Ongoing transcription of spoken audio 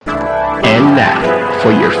And now,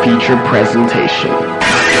 for your featured presentation. Not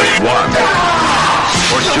just one,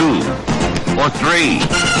 or two, or three,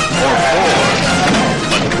 or four,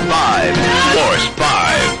 but five. Force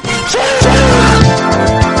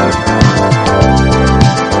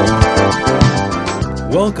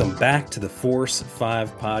 5. Welcome back to the Force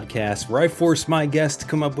 5 podcast, where I force my guests to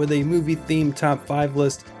come up with a movie-themed top 5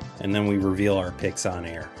 list, and then we reveal our picks on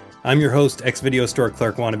air. I'm your host, ex-video store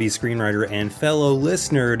clerk, wannabe screenwriter, and fellow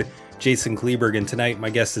listener, Jason Kleberg, and tonight my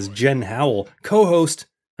guest is Jen Howell, co-host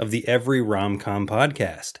of the Every Rom-Com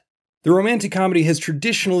podcast. The romantic comedy has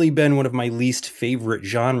traditionally been one of my least favorite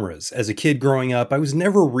genres. As a kid growing up, I was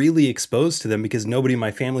never really exposed to them because nobody in my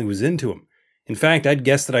family was into them. In fact, I'd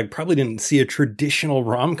guess that I probably didn't see a traditional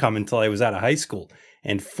rom-com until I was out of high school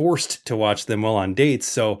and forced to watch them while on dates,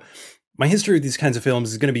 so my history with these kinds of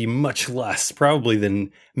films is going to be much less, probably,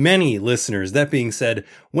 than many listeners. That being said,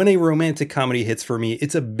 when a romantic comedy hits for me,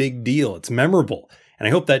 it's a big deal. It's memorable. And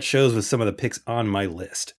I hope that shows with some of the picks on my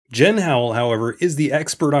list. Jen Howell, however, is the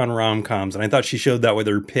expert on rom-coms, and I thought she showed that with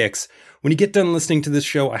her picks. When you get done listening to this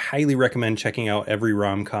show, I highly recommend checking out Every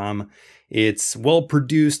Rom-Com. It's well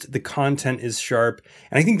produced, the content is sharp,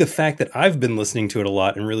 and I think the fact that I've been listening to it a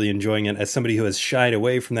lot and really enjoying it as somebody who has shied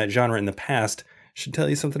away from that genre in the past should tell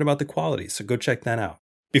you something about the quality, so go check that out.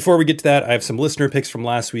 Before we get to that, I have some listener picks from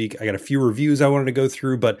last week. I got a few reviews I wanted to go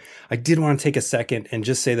through, but I did want to take a second and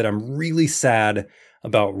just say that I'm really sad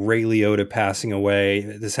about Ray Liotta passing away.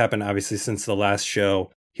 This happened obviously since the last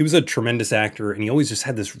show. He was a tremendous actor, and he always just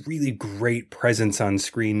had this really great presence on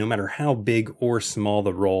screen, no matter how big or small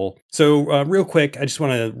the role. So real quick, I just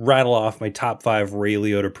want to rattle off my top 5 Ray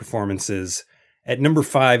Liotta performances. At number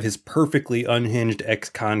 5, his perfectly unhinged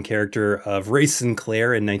ex-con character of Ray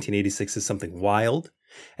Sinclair in 1986 is Something Wild.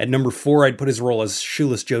 At number 4, I'd put his role as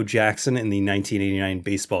Shoeless Joe Jackson in the 1989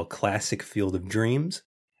 baseball classic Field of Dreams.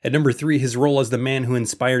 At number 3, his role as the man who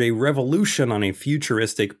inspired a revolution on a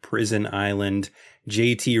futuristic prison island,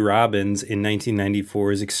 J.T. Robbins, in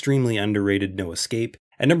 1994's extremely underrated No Escape.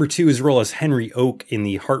 At number 2, his role as Henry Oak in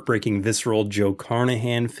the heartbreaking visceral Joe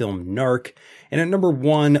Carnahan film Narc. And at number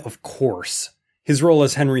 1, of course, his role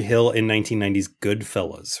as Henry Hill in 1990's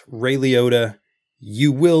Goodfellas. Ray Liotta,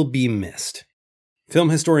 you will be missed. Film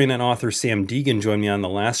historian and author Sam Deegan joined me on the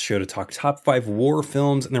last show to talk top 5 war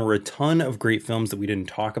films, and there were a ton of great films that we didn't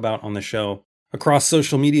talk about on the show. Across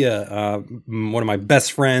social media, one of my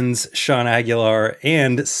best friends, Sean Aguilar,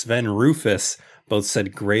 and Sven Rufus both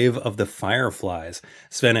said Grave of the Fireflies.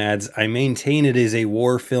 Sven adds, I maintain it is a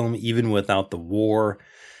war film even without the war.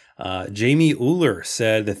 Jamie Uhler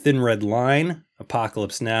said The Thin Red Line,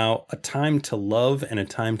 Apocalypse Now, A Time to Love and A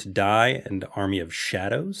Time to Die, and Army of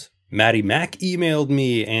Shadows. Maddie Mack emailed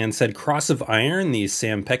me and said Cross of Iron, the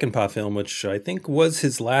Sam Peckinpah film, which I think was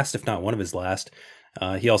his last, if not one of his last.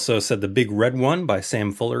 He also said The Big Red One by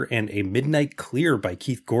Sam Fuller and A Midnight Clear by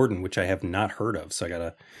Keith Gordon, which I have not heard of, so I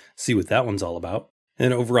gotta see what that one's all about.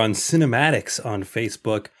 And then over on Cinematics on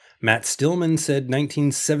Facebook, Matt Stillman said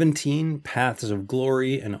 1917, Paths of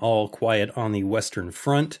Glory, and All Quiet on the Western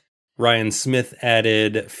Front. Ryan Smith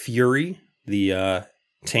added Fury, the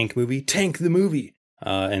tank movie, Tank the Movie,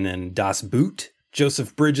 and then Das Boot.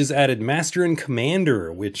 Joseph Bridges added Master and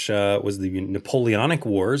Commander, which was the Napoleonic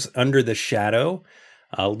Wars, Under the Shadow,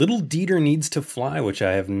 Little Dieter Needs to Fly, which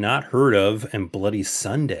I have not heard of, and Bloody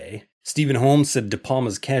Sunday. Stephen Holmes said De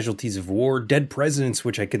Palma's Casualties of War, Dead Presidents,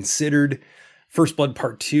 which I considered, First Blood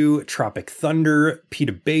Part 2, Tropic Thunder.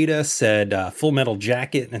 Peter Beta said Full Metal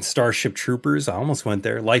Jacket and Starship Troopers. I almost went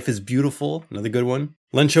there. Life is Beautiful, another good one.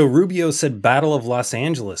 Lencho Rubio said Battle of Los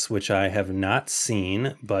Angeles, which I have not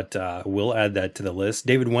seen, but we'll add that to the list.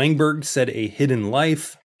 David Wangberg said A Hidden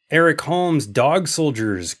Life. Eric Holmes, Dog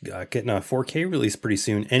Soldiers, getting a 4K release pretty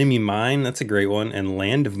soon. Enemy Mine, that's a great one, and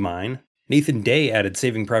Land of Mine. Nathan Day added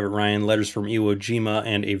Saving Private Ryan, Letters from Iwo Jima,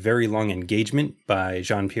 and A Very Long Engagement by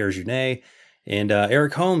Jean-Pierre Jeunet. And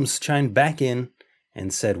Eric Holmes chimed back in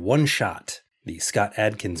and said One Shot, the Scott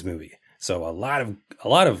Adkins movie. So a lot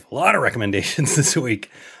of recommendations this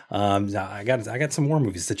week. I got some more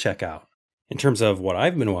movies to check out. In terms of what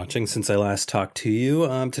I've been watching since I last talked to you,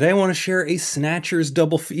 today I want to share a Snatchers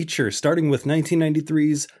double feature, starting with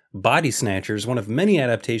 1993's Body Snatchers, one of many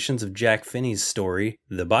adaptations of Jack Finney's story,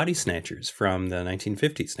 The Body Snatchers, from the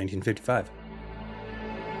 1950s, 1955.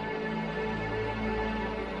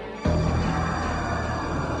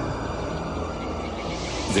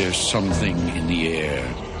 There's something in the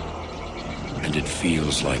air, and it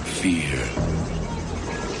feels like fear.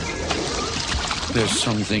 There's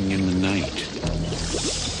something in the night,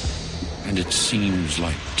 and it seems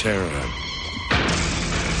like terror.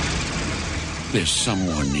 There's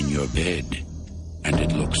someone in your bed, and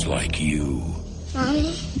it looks like you.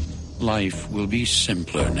 Mommy? Life will be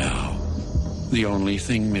simpler now. The only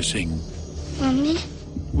thing missing Mommy?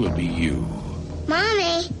 will be you.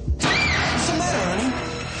 Mommy? What's the matter, honey?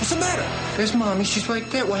 What's the matter? There's Mommy. She's right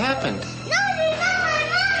there. What happened?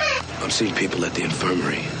 I'm seeing people at the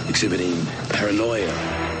infirmary exhibiting paranoia.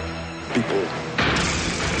 People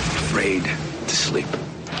afraid to sleep.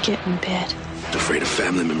 Get in bed. Afraid of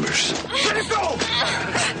family members. Let it go!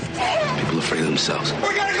 People afraid of themselves.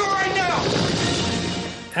 We gotta go right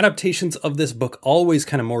now! Adaptations of this book always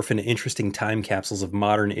kind of morph into interesting time capsules of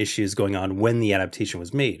modern issues going on when the adaptation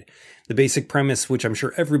was made. The basic premise, which I'm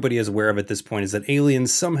sure everybody is aware of at this point, is that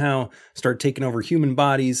aliens somehow start taking over human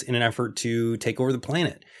bodies in an effort to take over the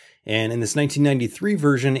planet. And in this 1993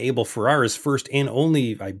 version, Abel Ferrara's first and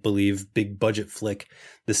only, I believe, big budget flick,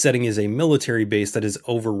 the setting is a military base that is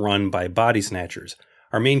overrun by body snatchers.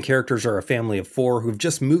 Our main characters are a family of 4 who've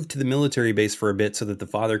just moved to the military base for a bit so that the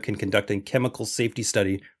father can conduct a chemical safety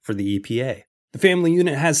study for the EPA. The family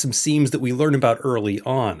unit has some seams that we learn about early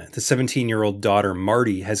on. The 17-year-old daughter,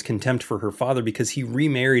 Marty, has contempt for her father because he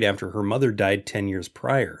remarried after her mother died 10 years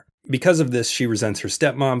prior. Because of this, she resents her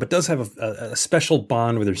stepmom, but does have a special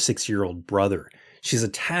bond with her 6-year-old brother. She's a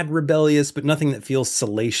tad rebellious, but nothing that feels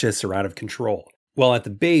salacious or out of control. While at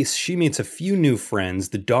the base, she meets a few new friends,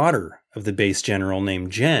 the daughter of the base general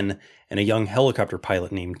named Jen, and a young helicopter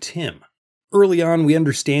pilot named Tim. Early on, we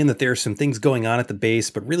understand that there are some things going on at the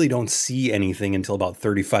base, but really don't see anything until about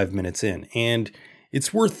 35 minutes in, and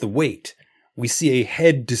it's worth the wait. We see a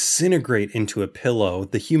head disintegrate into a pillow,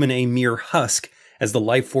 the human a mere husk, as the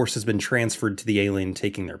life force has been transferred to the alien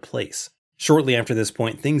taking their place. Shortly after this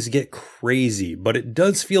point, things get crazy, but it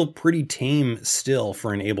does feel pretty tame still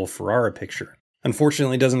for an Abel Ferrara picture.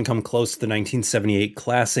 Unfortunately, it doesn't come close to the 1978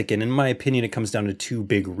 classic, and in my opinion, it comes down to 2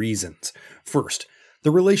 big reasons. First,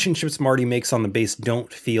 the relationships Marty makes on the base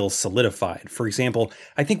don't feel solidified. For example,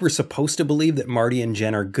 I think we're supposed to believe that Marty and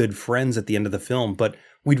Jen are good friends at the end of the film, but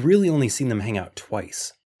we'd really only seen them hang out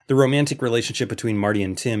twice. The romantic relationship between Marty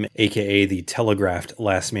and Tim, aka the telegraphed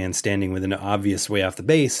last man standing with an obvious way off the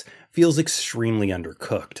base, feels extremely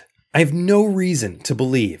undercooked. I have no reason to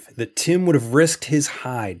believe that Tim would have risked his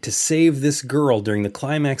hide to save this girl during the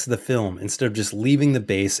climax of the film instead of just leaving the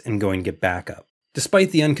base and going to get backup.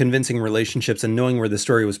 Despite the unconvincing relationships and knowing where the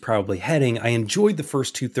story was probably heading, I enjoyed the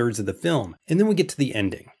first 2/3 of the film, and then we get to the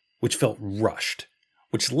ending, which felt rushed,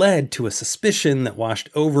 which led to a suspicion that washed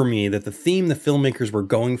over me that the theme the filmmakers were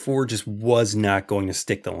going for just was not going to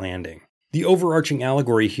stick the landing. The overarching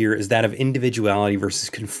allegory here is that of individuality versus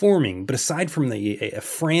conforming, but aside from a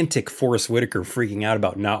frantic Forrest Whitaker freaking out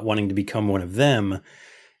about not wanting to become one of them,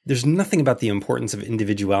 there's nothing about the importance of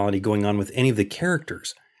individuality going on with any of the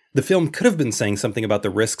characters. The film could have been saying something about the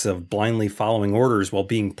risks of blindly following orders while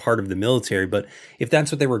being part of the military, but if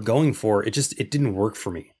that's what they were going for, it didn't work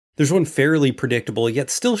for me. There's one fairly predictable yet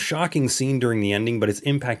still shocking scene during the ending, but its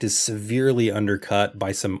impact is severely undercut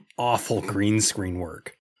by some awful green screen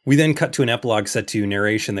work. We then cut to an epilogue set to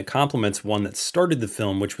narration that complements one that started the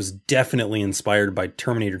film, which was definitely inspired by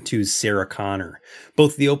Terminator 2's Sarah Connor.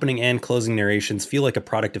 Both the opening and closing narrations feel like a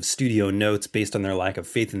product of studio notes based on their lack of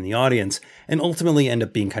faith in the audience, and ultimately end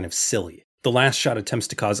up being kind of silly. The last shot attempts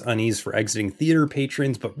to cause unease for exiting theater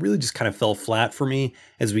patrons, but really just kind of fell flat for me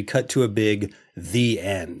as we cut to a big "the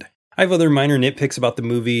end." I have other minor nitpicks about the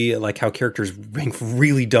movie, like how characters make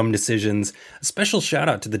really dumb decisions. A special shout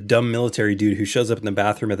out to the dumb military dude who shows up in the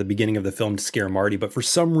bathroom at the beginning of the film to scare Marty, but for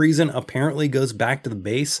some reason apparently goes back to the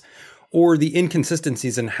base, or the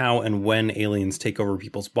inconsistencies in how and when aliens take over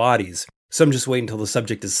people's bodies. Some just wait until the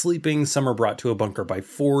subject is sleeping, some are brought to a bunker by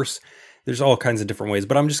force. There's all kinds of different ways,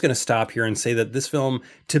 but I'm just going to stop here and say that this film,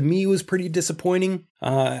 to me, was pretty disappointing.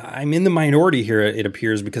 I'm in the minority here, it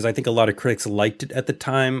appears, because I think a lot of critics liked it at the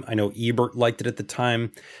time. I know Ebert liked it at the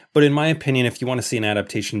time. But in my opinion, if you want to see an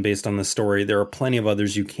adaptation based on the story, there are plenty of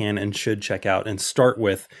others you can and should check out, and start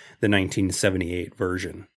with the 1978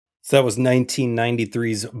 version. So that was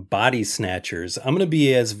 1993's Body Snatchers. I'm going to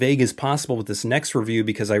be as vague as possible with this next review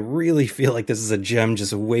because I really feel like this is a gem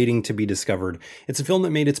just waiting to be discovered. It's a film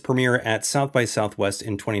that made its premiere at South by Southwest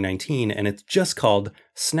in 2019, and it's just called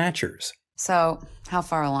Snatchers. So, how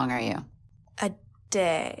far along are you? A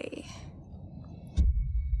day.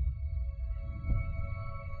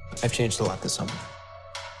 I've changed a lot this summer.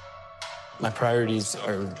 My priorities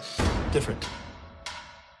are different.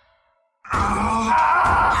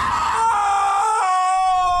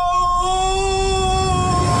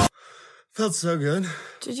 Felt so good.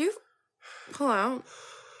 Did you pull out?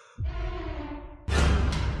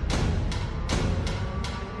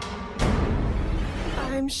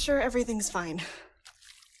 I'm sure everything's fine.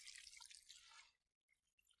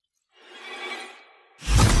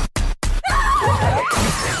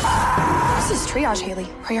 triage, Haley.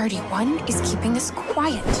 Priority 1 is keeping us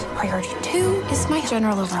quiet. Priority 2 is my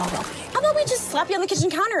general overall well-being. How about we just slap you on the kitchen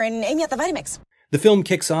counter and aim you at the Vitamix? The film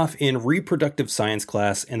kicks off in reproductive science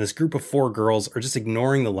class, and this group of 4 girls are just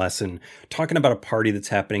ignoring the lesson, talking about a party that's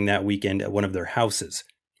happening that weekend at one of their houses.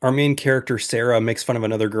 Our main character, Sarah, makes fun of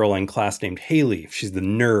another girl in class named Haley. She's the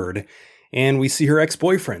nerd. And we see her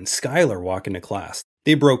ex-boyfriend, Skylar, walk into class.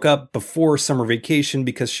 They broke up before summer vacation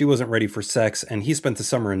because she wasn't ready for sex, and he spent the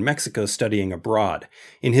summer in Mexico studying abroad.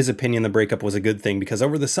 In his opinion, the breakup was a good thing because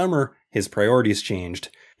over the summer, his priorities changed.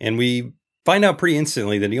 And we find out pretty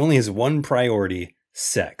instantly that he only has one priority: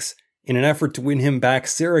 sex. In an effort to win him back,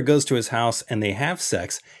 Sarah goes to his house and they have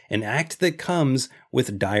sex, an act that comes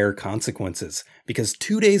with dire consequences, because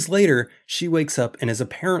 2 days later, she wakes up and is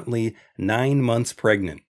apparently 9 months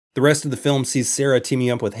pregnant. The rest of the film sees Sarah teaming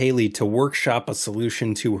up with Haley to workshop a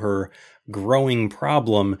solution to her growing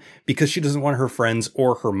problem because she doesn't want her friends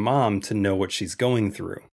or her mom to know what she's going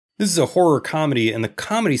through. This is a horror comedy, and the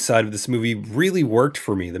comedy side of this movie really worked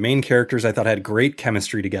for me. The main characters I thought had great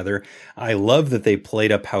chemistry together. I love that they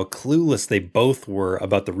played up how clueless they both were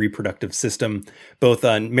about the reproductive system. Both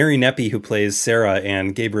Mary Neppy, who plays Sarah,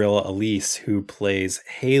 and Gabriella Elise, who plays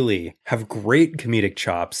Haley, have great comedic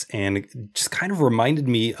chops and just kind of reminded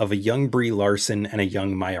me of a young Brie Larson and a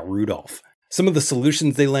young Maya Rudolph. Some of the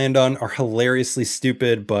solutions they land on are hilariously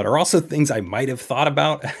stupid, but are also things I might have thought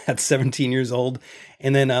about at 17 years old.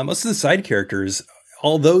 And then most of the side characters,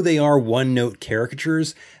 although they are one-note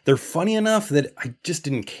caricatures, they're funny enough that I just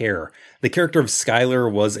didn't care. The character of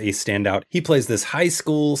Skylar was a standout. He plays this high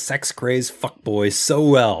school sex-crazed fuckboy so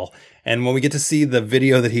well. And when we get to see the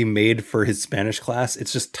video that he made for his Spanish class,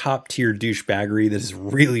 it's just top-tier douchebaggery that is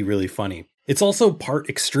really, really funny. It's also part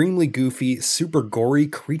extremely goofy, super gory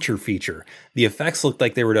creature feature. The effects looked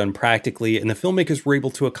like they were done practically, and the filmmakers were able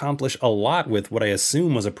to accomplish a lot with what I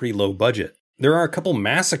assume was a pretty low budget. There are a couple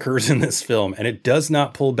massacres in this film, and it does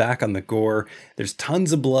not pull back on the gore. There's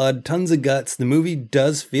tons of blood, tons of guts. The movie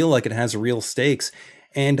does feel like it has real stakes.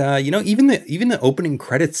 And, even the opening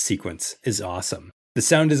credits sequence is awesome. The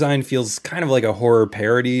sound design feels kind of like a horror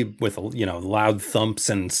parody with, loud thumps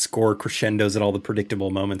and score crescendos at all the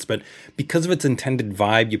predictable moments. But because of its intended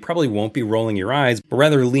vibe, you probably won't be rolling your eyes, but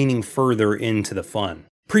rather leaning further into the fun.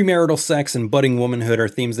 Premarital sex and budding womanhood are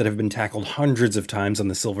themes that have been tackled hundreds of times on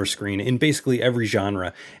the silver screen in basically every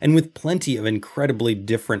genre, and with plenty of incredibly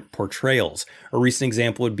different portrayals. A recent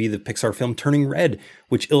example would be the Pixar film Turning Red,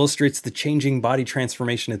 which illustrates the changing body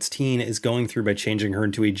transformation its teen is going through by changing her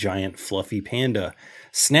into a giant fluffy panda.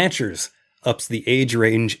 Snatchers ups the age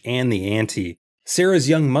range and the ante. Sarah's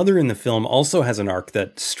young mother in the film also has an arc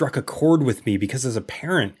that struck a chord with me because as a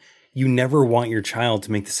parent, you never want your child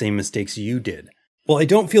to make the same mistakes you did. While I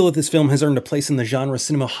don't feel that this film has earned a place in the Genre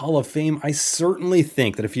Cinema Hall of Fame, I certainly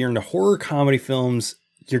think that if you're into horror comedy films,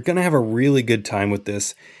 you're going to have a really good time with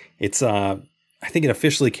this. It's, I think it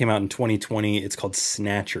officially came out in 2020. It's called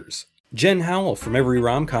Snatchers. Jen Howell from Every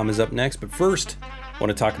Rom-Com is up next, but first, I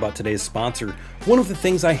want to talk about today's sponsor. One of the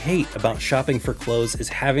things I hate about shopping for clothes is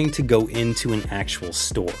having to go into an actual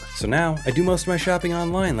store. So now, I do most of my shopping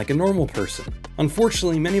online like a normal person.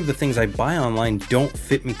 Unfortunately, many of the things I buy online don't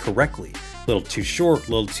fit me correctly. A little too short,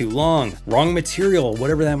 a little too long, wrong material,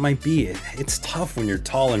 whatever that might be. It's tough when you're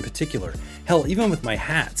tall in particular. Hell, even with my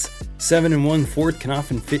hats, 7 1/4 can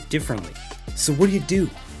often fit differently. So what do?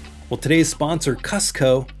 Well, today's sponsor,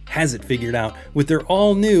 Cusco, has it figured out with their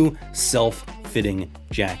all-new self-fitting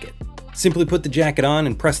jacket. Simply put the jacket on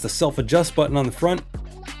and press the self-adjust button on the front,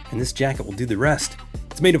 and this jacket will do the rest.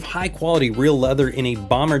 It's made of high-quality real leather in a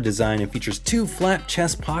bomber design and features 2 flat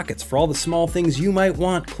chest pockets for all the small things you might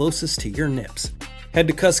want closest to your nips. Head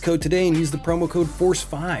to Cusco today and use the promo code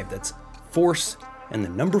FORCE5, that's FORCE and the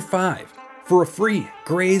number 5, for a free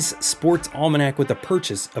Gray's Sports Almanac with the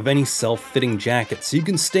purchase of any self-fitting jacket so you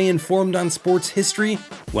can stay informed on sports history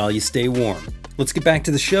while you stay warm. Let's get back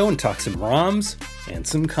to the show and talk some ROMs and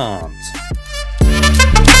some coms.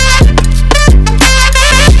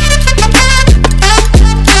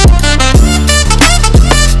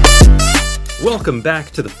 Welcome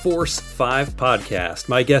back to the Force 5 podcast.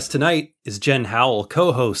 My guest tonight is Jen Howell,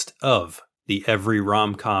 co-host of the Every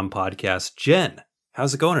Rom-Com podcast. Jen,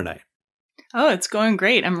 how's it going tonight? Oh, it's going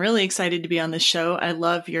great. I'm really excited to be on this show. I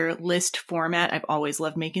love your list format. I've always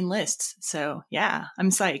loved making lists. So yeah,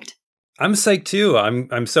 I'm psyched. I'm psyched too.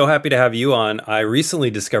 I'm so happy to have you on. I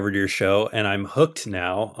recently discovered your show and I'm hooked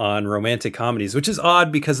now on romantic comedies, which is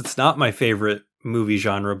odd because it's not my favorite movie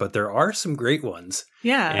genre, but there are some great ones.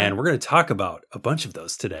 Yeah. And we're going to talk about a bunch of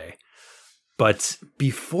those today. But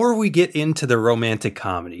before we get into the romantic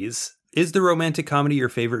comedies, is the romantic comedy your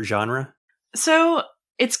favorite genre? So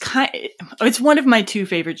it's one of my two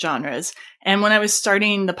favorite genres. And when I was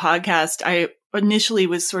starting the podcast, I initially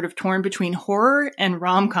was sort of torn between horror and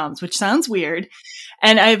rom-coms, which sounds weird.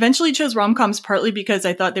 And I eventually chose rom-coms partly because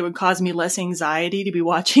I thought they would cause me less anxiety to be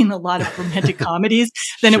watching a lot of romantic comedies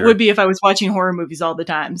than it would be if I was watching horror movies all the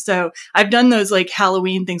time. So I've done those like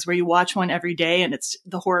Halloween things where you watch one every day and it's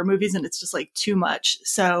the horror movies and it's just like too much.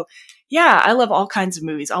 So yeah, I love all kinds of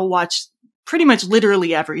movies. I'll watch pretty much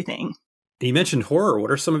literally everything. You mentioned horror.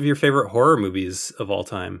 What are some of your favorite horror movies of all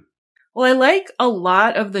time? Well, I like a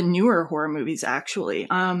lot of the newer horror movies, actually.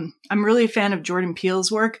 I'm really a fan of Jordan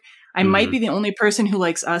Peele's work. I might be the only person who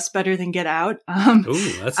likes Us better than Get Out.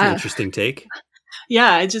 Ooh, that's an interesting take.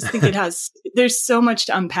 Yeah, I just think there's so much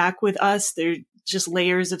to unpack with Us. There's just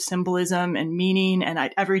layers of symbolism and meaning.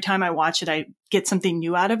 And every time I watch it, I get something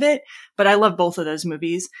new out of it. But I love both of those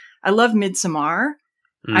movies. I love Midsommar.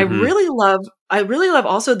 Mm-hmm. I really love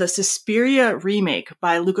also the Suspiria remake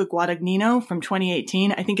by Luca Guadagnino from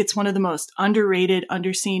 2018. I think it's one of the most underrated,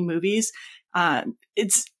 underseen movies. I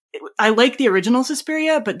like the original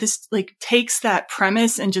Suspiria, but this like takes that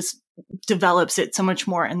premise and just develops it so much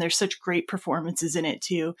more. And there's such great performances in it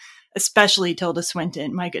too, especially Tilda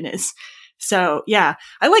Swinton. My goodness. So yeah,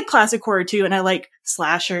 I like classic horror too. And I like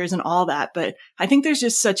slashers and all that, but I think there's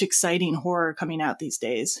just such exciting horror coming out these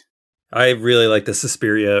days. I really like the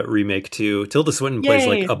Suspiria remake too. Tilda Swinton plays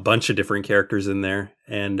like a bunch of different characters in there.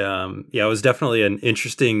 And yeah, it was definitely an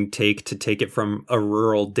interesting take to take it from a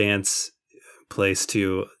rural dance place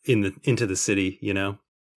to into the city, you know?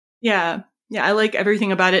 Yeah. Yeah, I like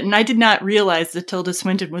everything about it. And I did not realize that Tilda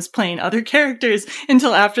Swinton was playing other characters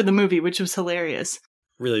until after the movie, which was hilarious.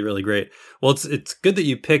 Really, really great. Well, it's good that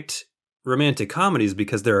you picked romantic comedies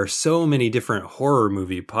because there are so many different horror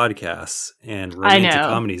movie podcasts, and romantic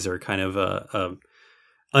comedies are kind of a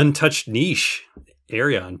untouched niche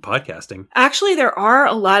area in podcasting. Actually, there are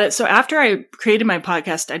a lot of, so after I created my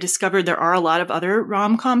podcast, I discovered there are a lot of other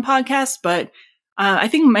rom-com podcasts, but I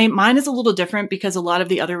think mine is a little different because a lot of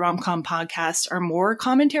the other rom-com podcasts are more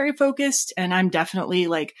commentary focused, and I'm definitely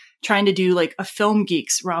like trying to do like a Film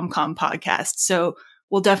Geeks rom-com podcast. So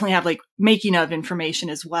we'll definitely have like making of information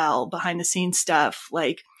as well, behind the scenes stuff,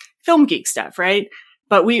 like Film Geek stuff, right?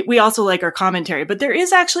 But we also like our commentary. But there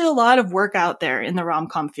is actually a lot of work out there in the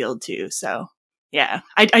rom-com field too. So yeah,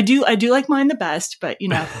 I do like mine the best, but you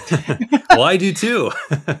know. Well, I do too.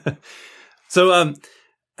 So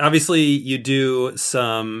obviously you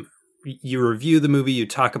review the movie, you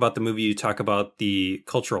talk about the movie, you talk about the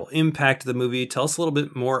cultural impact of the movie. Tell us a little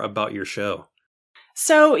bit more about your show.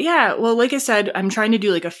 So yeah, well, like I said, I'm trying to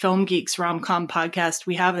do like a Film Geeks rom-com podcast.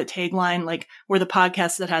 We have a tagline, like, we're the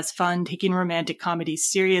podcast that has fun taking romantic comedies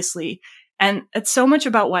seriously. And it's so much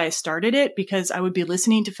about why I started it, because I would be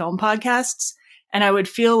listening to film podcasts and I would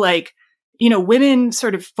feel like, you know, women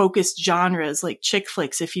sort of focused genres like chick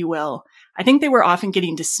flicks, if you will. I think they were often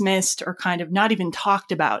getting dismissed or kind of not even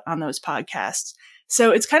talked about on those podcasts.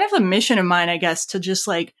 So it's kind of a mission of mine, I guess, to just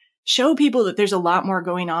like show people that there's a lot more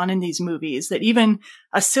going on in these movies, that even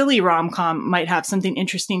a silly rom-com might have something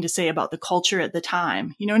interesting to say about the culture at the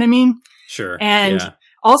time. You know what I mean? Sure. And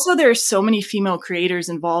also there are so many female creators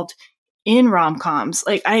involved in rom-coms.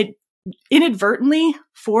 Like inadvertently,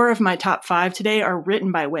 4 of my top 5 today are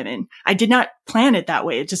written by women. I did not plan it that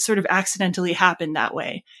way. It just sort of accidentally happened that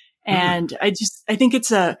way. And I think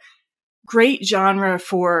it's a great genre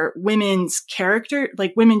for women's character,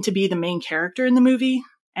 like women to be the main character in the movie,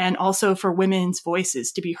 and also for women's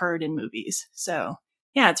voices to be heard in movies. So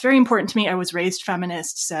yeah, it's very important to me. I was raised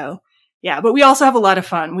feminist. So yeah, but we also have a lot of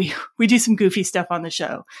fun. We do some goofy stuff on the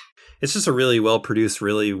show. It's just a really well produced,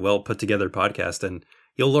 really well put together podcast. And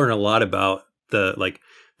you'll learn a lot about the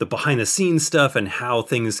behind the scenes stuff and how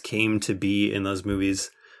things came to be in those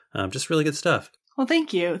movies. Just really good stuff. Well,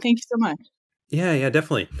 thank you. Thank you so much. Yeah,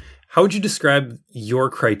 definitely. How would you describe your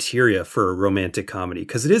criteria for a romantic comedy?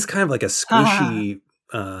 Because it is kind of like a squishy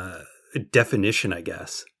definition, I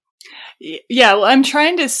guess. Yeah, well, I'm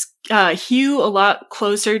trying to hew a lot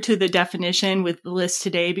closer to the definition with the list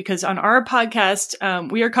today, because on our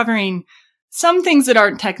podcast, we are covering some things that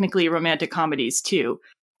aren't technically romantic comedies too.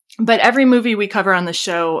 But every movie we cover on the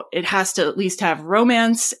show, it has to at least have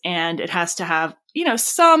romance, and it has to have, you know,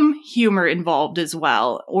 some humor involved as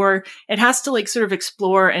well. Or it has to like sort of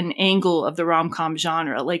explore an angle of the rom-com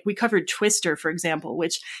genre. Like we covered Twister, for example,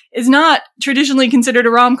 which is not traditionally considered a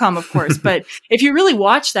rom-com, of course. But if you really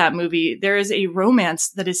watch that movie, there is a romance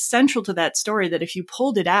that is central to that story that if you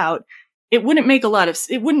pulled it out, it wouldn't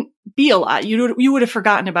be a lot. You would have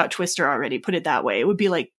forgotten about Twister already, put it that way. It would be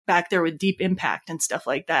like back there with Deep Impact and stuff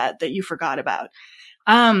like that you forgot about.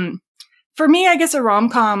 For me, I guess a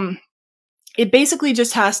rom-com it basically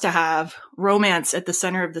just has to have romance at the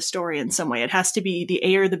center of the story in some way. It has to be the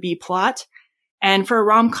A or the B plot. And for a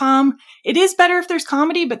rom-com, it is better if there's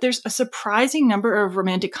comedy, but there's a surprising number of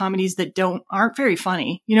romantic comedies that aren't very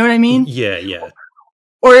funny. You know what I mean? Yeah.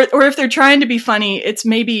 Or if they're trying to be funny, it's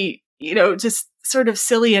maybe, just sort of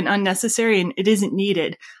silly and unnecessary, and it isn't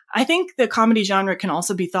needed. I think the comedy genre can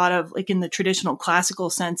also be thought of like in the traditional classical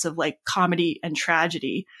sense of like comedy and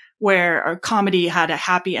tragedy, where a comedy had a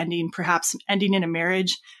happy ending, perhaps ending in a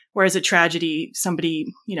marriage, whereas a tragedy,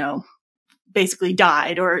 somebody, basically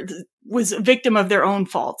died or was a victim of their own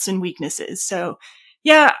faults and weaknesses. So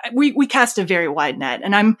yeah, we cast a very wide net,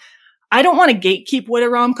 and I don't want to gatekeep what a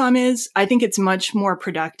rom-com is. I think it's much more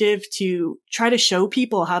productive to try to show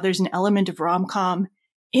people how there's an element of rom-com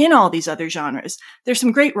in all these other genres. There's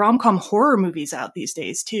some great rom-com horror movies out these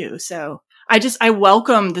days too. So I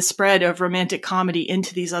welcome the spread of romantic comedy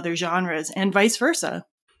into these other genres and vice versa.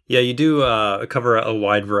 Yeah, you do cover a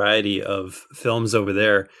wide variety of films over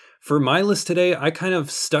there. For my list today, I kind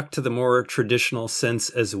of stuck to the more traditional sense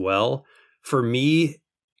as well. For me,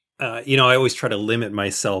 I always try to limit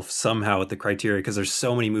myself somehow with the criteria because there's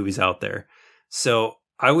so many movies out there. So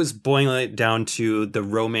I was boiling it down to the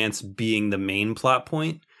romance being the main plot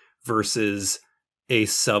point versus a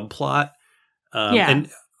subplot.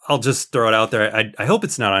 And I'll just throw it out there. I hope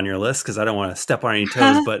it's not on your list because I don't want to step on any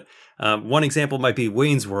toes. But one example might be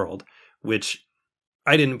Wayne's World, which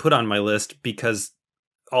I didn't put on my list because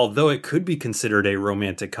although it could be considered a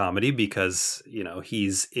romantic comedy because,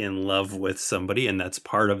 he's in love with somebody and that's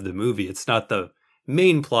part of the movie. It's not the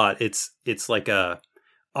main plot. It's like a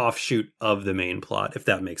offshoot of the main plot, if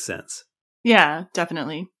that makes sense. Yeah,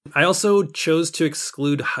 definitely. I also chose to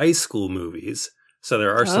exclude high school movies. So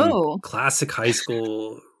there are some classic high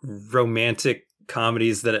school romantic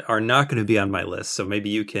comedies that are not going to be on my list. So maybe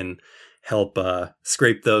you can help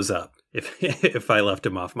scrape those up. If I left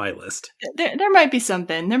him off my list. There might be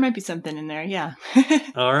something. There might be something in there, yeah.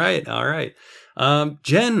 All right.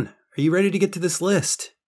 Jen, are you ready to get to this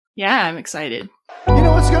list? Yeah, I'm excited. You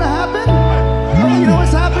know what's going to happen? You know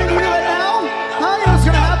what's happening right now? Huh? You know what's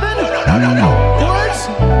going to happen?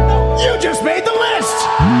 Words? You just made the list!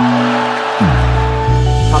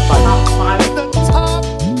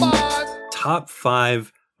 Top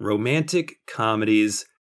 5 romantic comedies.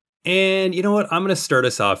 And you know what? I'm going to start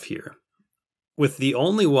us off here with the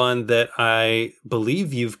only one that I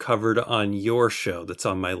believe you've covered on your show that's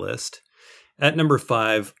on my list. At number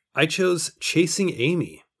 5, I chose Chasing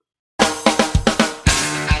Amy.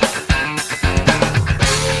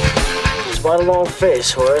 Why the long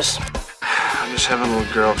face, Horace? I'm just having a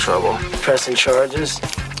little girl trouble. Pressing charges?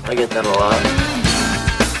 I get that a lot.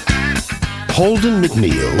 Holden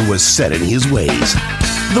McNeil was set in his ways.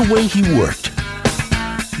 The way he worked.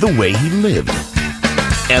 The way he lived.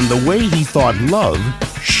 And the way he thought love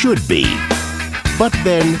should be. But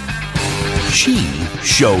then, she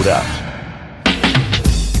showed up.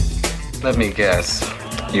 Let me guess.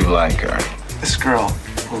 You like her. This girl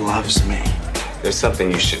loves me. There's something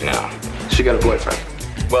you should know. She got a boyfriend.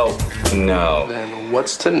 Well, no. Then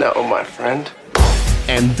what's to know, my friend?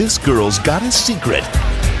 And this girl's got a secret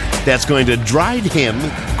that's going to drive him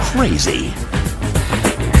crazy.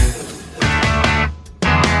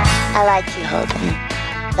 I like you, Holden.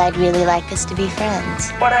 I'd really like us to be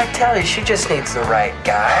friends. What'd I tell you? She just needs the right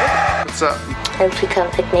guy. What's up? If you come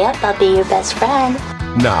pick me up, I'll be your best friend.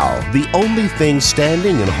 Now, the only thing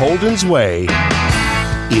standing in Holden's way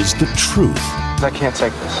is the truth. I can't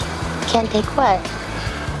take this. Can't take what?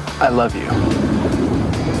 I love you.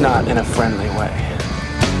 Not in a friendly way.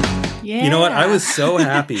 Yeah. You know what? I was so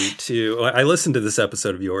happy I listened to this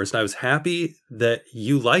episode of yours and I was happy that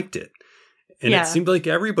you liked it. And it seemed like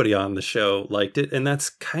everybody on the show liked it. And that's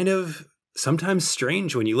kind of sometimes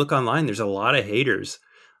strange when you look online. There's a lot of haters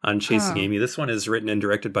on Chasing Amy. This one is written and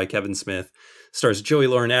directed by Kevin Smith. Stars Joey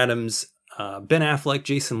Lauren Adams, Ben Affleck,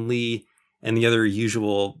 Jason Lee, and the other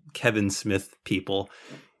usual Kevin Smith people.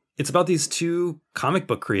 It's about these two comic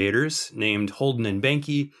book creators named Holden and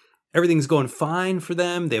Banky. Everything's going fine for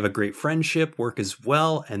them. They have a great friendship, work as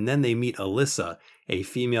well. And then they meet Alyssa, a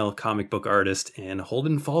female comic book artist, and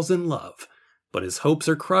Holden falls in love. But his hopes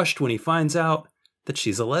are crushed when he finds out that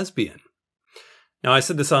she's a lesbian. Now, I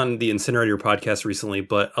said this on the Incinerator podcast recently,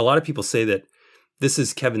 but a lot of people say that this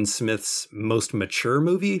is Kevin Smith's most mature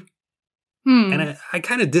movie. And I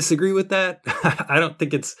kind of disagree with that. I don't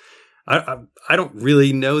think it's... I don't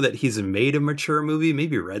really know that he's made a mature movie,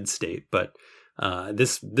 maybe Red State, but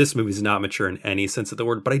this movie's not mature in any sense of the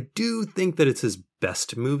word. But I do think that it's his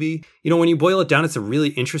best movie. You know, when you boil it down, it's a really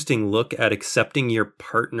interesting look at accepting your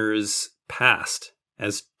partner's past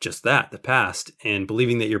as just that, the past, and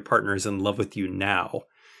believing that your partner is in love with you now.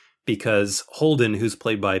 Because Holden, who's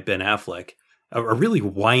played by Ben Affleck, a really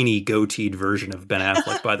whiny, goateed version of Ben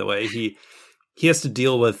Affleck, by the way, he has to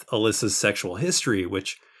deal with Alyssa's sexual history,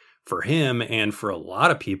 which for him and for a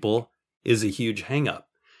lot of people is a huge hang-up.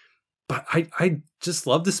 But I just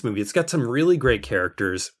love this movie. It's got some really great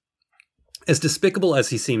characters. As despicable as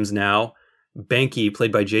he seems now, Banky,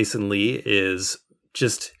 played by Jason Lee, is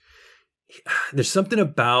just... There's something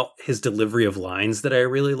about his delivery of lines that I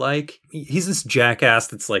really like. He's this jackass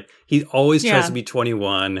that's like, he always tries to be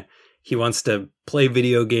 21. He wants to play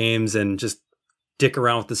video games and just dick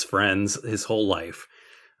around with his friends his whole life.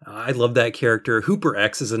 I love that character. Hooper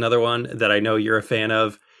X is another one that I know you're a fan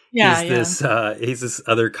of. He's this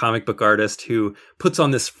other comic book artist who puts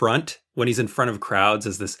on this front when he's in front of crowds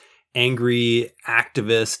as this angry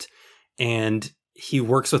activist, and he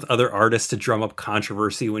works with other artists to drum up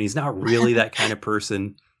controversy when he's not really that kind of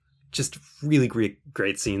person. Just really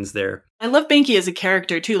great scenes there. I love Banky as a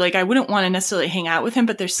character too. Like, I wouldn't want to necessarily hang out with him,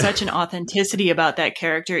 but there's such an authenticity about that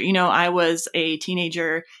character. You know, I was a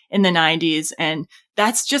teenager in the 90s, and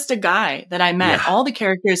that's just a guy that I met. Yeah. All the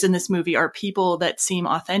characters in this movie are people that seem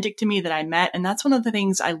authentic to me that I met. And that's one of the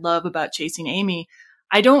things I love about Chasing Amy.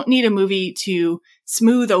 I don't need a movie to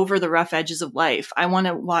smooth over the rough edges of life. I want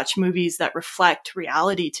to watch movies that reflect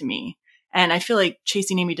reality to me. And I feel like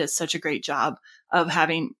Chasing Amy does such a great job of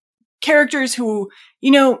having characters who,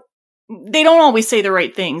 you know, they don't always say the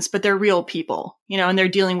right things, but they're real people, you know, and they're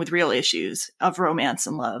dealing with real issues of romance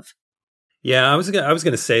and love. Yeah, I was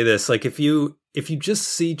going to say this. Like, if you just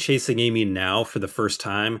see Chasing Amy now for the first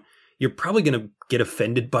time, you're probably going to get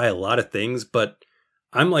offended by a lot of things, but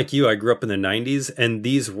I'm like you, I grew up in the 90s, and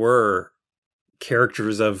these were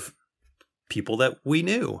characters of people that we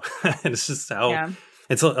knew. And it's just how,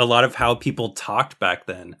 it's a lot of how people talked back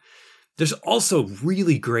then. There's also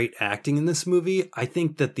really great acting in this movie. I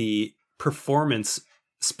think that the performance,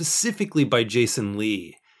 specifically by Jason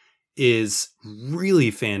Lee, is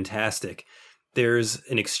really fantastic. There's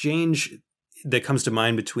an exchange that comes to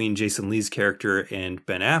mind between Jason Lee's character and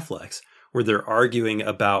Ben Affleck's, where they're arguing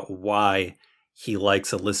about why he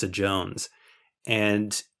likes Alyssa Jones.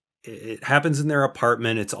 And it happens in their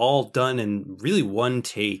apartment. It's all done in really one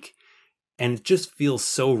take. And it just feels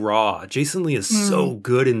so raw. Jason Lee is so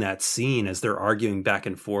good in that scene as they're arguing back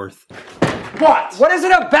and forth. What? What is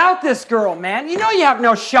it about this girl, man? You know you have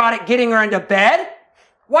no shot at getting her into bed.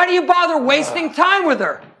 Why do you bother wasting time with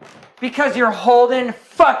her? Because you're Holden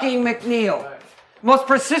fucking McNeil. Most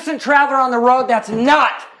persistent traveler on the road, that's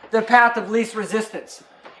not the path of least resistance.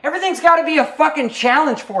 Everything's got to be a fucking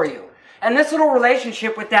challenge for you. And this little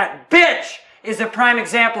relationship with that bitch is a prime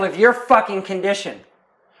example of your fucking condition.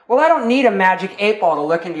 Well, I don't need a magic 8-ball to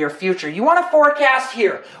look into your future. You want a forecast?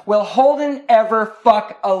 Here. Will Holden ever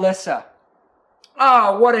fuck Alyssa?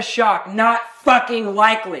 Oh, what a shock. Not fucking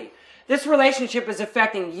likely. This relationship is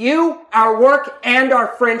affecting you, our work, and our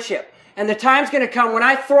friendship. And the time's going to come when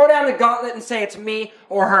I throw down the gauntlet and say it's me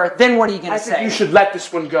or her. Then what are you going to say? I think you should let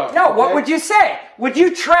this one go. No, okay? What would you say? Would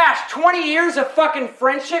you trash 20 years of fucking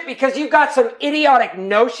friendship because you've got some idiotic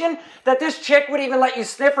notion that this chick would even let you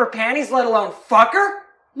sniff her panties, let alone fuck her?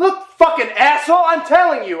 Look, fucking asshole, I'm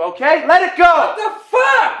telling you, okay? Let it go! What the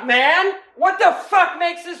fuck, man? What the fuck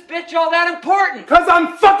makes this bitch all that important? Because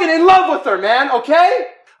I'm fucking in love with her, man, okay?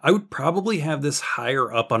 I would probably have this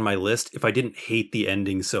higher up on my list if I didn't hate the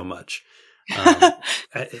ending so much.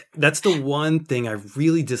 That's the one thing I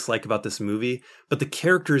really dislike about this movie, but the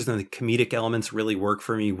characters and the comedic elements really work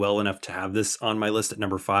for me well enough to have this on my list at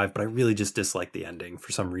number 5, but I really just dislike the ending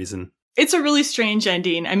for some reason. It's a really strange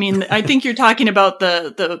ending. I mean, I think you're talking about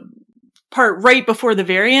the part right before the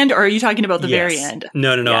very end, or are you talking about the very end?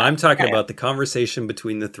 No. Yeah, I'm talking about the conversation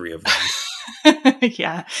between the three of them.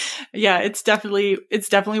 Yeah, it's definitely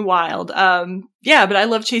wild. But I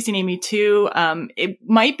love Chasing Amy too. It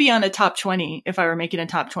might be on a top 20 if I were making a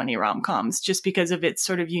top 20 rom-coms, just because of its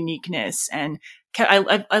sort of uniqueness. And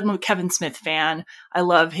I'm a Kevin Smith fan. I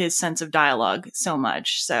love his sense of dialogue so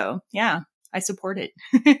much. So yeah, I support it.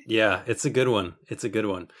 Yeah, it's a good one.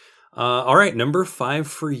 All right, number 5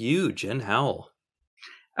 for you, Jen Howell.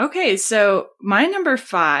 Okay, so my number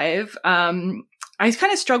 5, I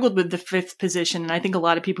kind of struggled with the 5th position, and I think a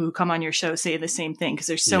lot of people who come on your show say the same thing because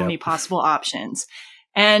there's so many possible options.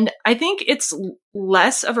 And I think it's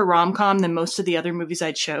less of a rom-com than most of the other movies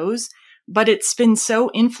I chose, but it's been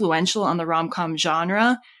so influential on the rom-com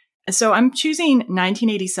genre. So I'm choosing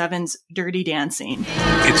 1987's Dirty Dancing.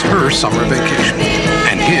 It's her summer vacation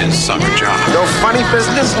and his summer job. No funny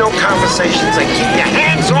business, no conversations, and keep your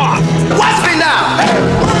hands off. Watch me now!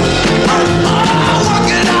 Work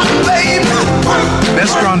it out, baby.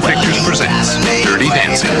 Vestron Pictures presents Dirty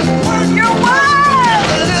Dancing. You're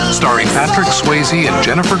wild! Starring Patrick Swayze and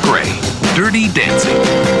Jennifer Grey. Dirty Dancing.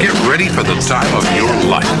 Get ready for the time of your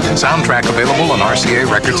life. Soundtrack available on RCA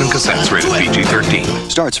Records and Cassettes, rated PG-13.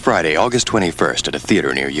 Starts Friday, August 21st at a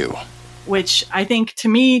theater near you. Which I think, to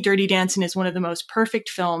me, Dirty Dancing is one of the most perfect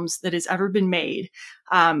films that has ever been made.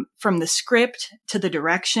 From the script to the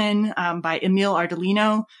direction by Emile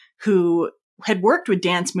Ardolino, who had worked with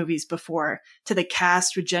dance movies before, to the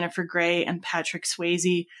cast with Jennifer Grey and Patrick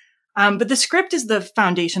Swayze. But the script is the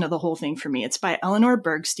foundation of the whole thing for me. It's by Eleanor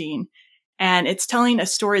Bergstein, and it's telling a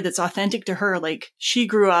story that's authentic to her. Like, she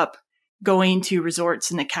grew up going to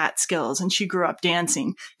resorts in the Catskills, and she grew up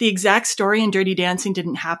dancing. The exact story in Dirty Dancing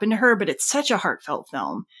didn't happen to her, but it's such a heartfelt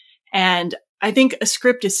film. And I think a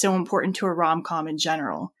script is so important to a rom-com in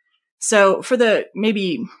general. So for there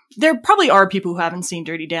probably are people who haven't seen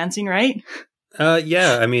Dirty Dancing, right?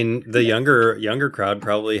 Yeah, I mean, the younger crowd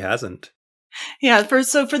probably hasn't. Yeah, for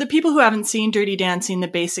the people who haven't seen Dirty Dancing, the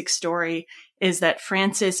basic story is that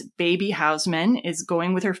Frances Baby Hausman is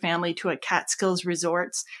going with her family to a Catskills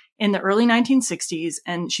resorts in the early 1960s,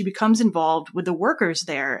 and she becomes involved with the workers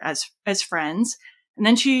there as friends. And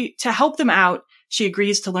then to help them out, she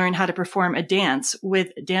agrees to learn how to perform a dance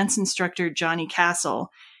with dance instructor Johnny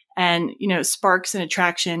Castle. And, sparks and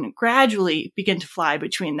attraction gradually begin to fly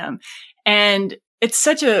between them. And it's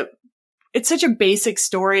such a basic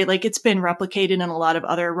story. Like, it's been replicated in a lot of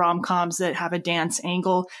other rom-coms that have a dance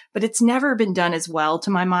angle, but it's never been done as well,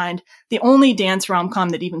 to my mind. The only dance rom-com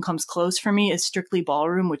that even comes close for me is Strictly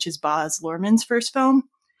Ballroom, which is Baz Luhrmann's first film.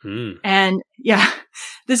 And yeah,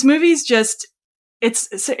 this movie's just,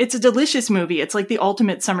 it's a delicious movie. It's like the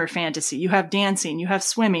ultimate summer fantasy. You have dancing, you have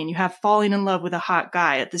swimming, you have falling in love with a hot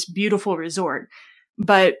guy at this beautiful resort.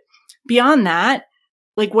 But beyond that,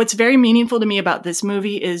 like, what's very meaningful to me about this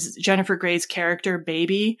movie is Jennifer Grey's character,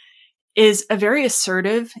 Baby, is a very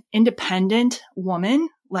assertive, independent woman,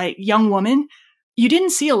 like young woman. You didn't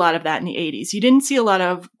see a lot of that in the 80s. You didn't see a lot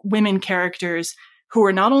of women characters who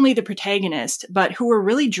were not only the protagonist, but who were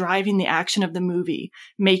really driving the action of the movie,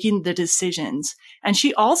 making the decisions. And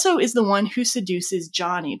she also is the one who seduces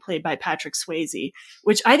Johnny, played by Patrick Swayze,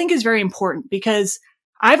 which I think is very important because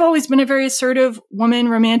I've always been a very assertive woman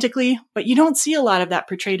romantically, but you don't see a lot of that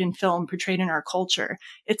portrayed in film, portrayed in our culture.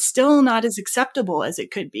 It's still not as acceptable as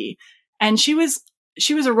it could be. And she was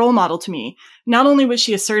a role model to me. Not only was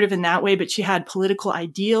she assertive in that way, but she had political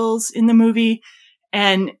ideals in the movie.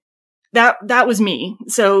 And that was me.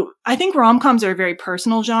 So I think rom-coms are a very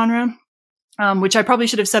personal genre, which I probably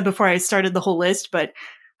should have said before I started the whole list. But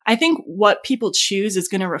I think what people choose is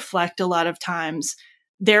going to reflect a lot of times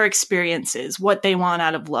their experiences, what they want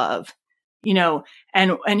out of love,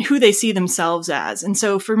 and who they see themselves as. And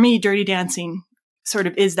so for me, Dirty Dancing sort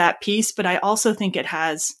of is that piece, but I also think it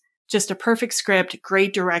has just a perfect script,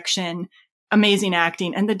 great direction, amazing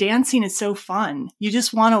acting, and the dancing is so fun. You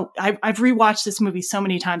just want to, I've rewatched this movie so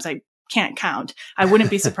many times, I can't count. I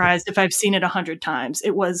wouldn't be surprised if I've seen it 100 times.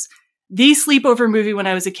 It was the sleepover movie when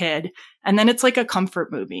I was a kid. And then it's like a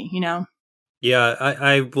comfort movie, Yeah,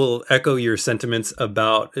 I will echo your sentiments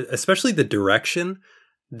about especially the direction.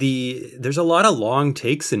 There's a lot of long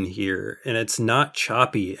takes in here, and it's not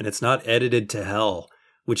choppy and it's not edited to hell,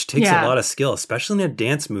 which takes a lot of skill, especially in a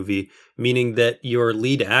dance movie, meaning that your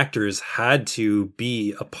lead actors had to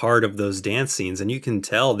be a part of those dance scenes, and you can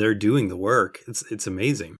tell they're doing the work. It's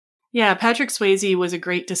amazing. Yeah, Patrick Swayze was a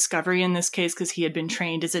great discovery in this case because he had been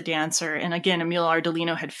trained as a dancer. And again, Emile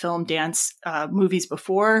Ardolino had filmed dance movies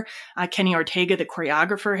before. Kenny Ortega, the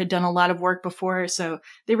choreographer, had done a lot of work before. So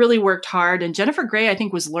they really worked hard. And Jennifer Grey, I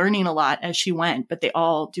think, was learning a lot as she went, but they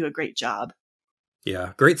all do a great job.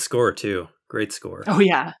 Yeah, great score, too. Great score. Oh,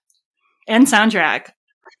 yeah. And soundtrack.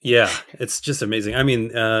 Yeah, it's just amazing. I mean,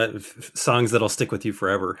 songs that'll stick with you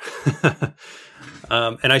forever.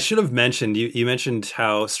 And I should have mentioned, you mentioned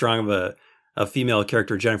how strong of a female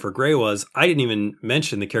character Jennifer Grey was. I didn't even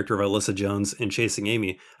mention the character of Alyssa Jones in Chasing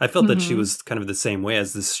Amy. I felt that she was kind of the same way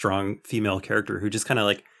as this strong female character who just kind of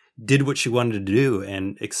like did what she wanted to do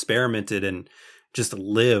and experimented and just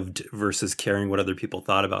lived versus caring what other people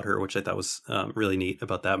thought about her, which I thought was really neat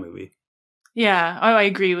about that movie. Yeah, I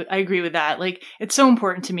agree with that. Like, it's so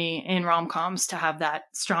important to me in rom-coms to have that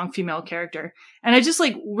strong female character. And I just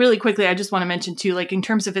really quickly, I just want to mention too, like in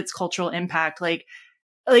terms of its cultural impact, like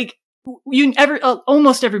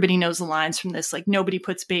almost everybody knows the lines from this. Like, nobody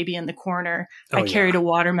puts baby in the corner. I carried a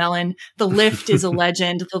watermelon. The lift is a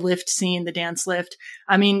legend. The lift scene, the dance lift.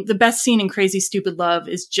 I mean, the best scene in Crazy Stupid Love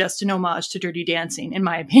is just an homage to Dirty Dancing, in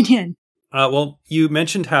my opinion. Well, you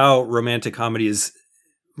mentioned how romantic comedies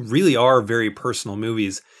really are very personal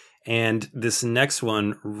movies. And this next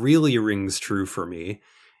one really rings true for me.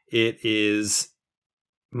 It is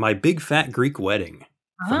My Big Fat Greek Wedding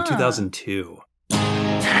from 2002.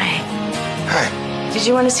 Hi. Did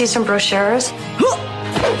you want to see some brochures?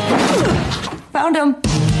 Found him.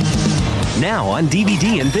 Now on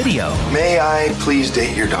DVD and video. May I please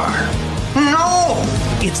date your daughter? No!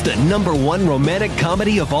 It's the #1 romantic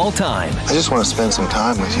comedy of all time. I just want to spend some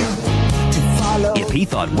time with you. If he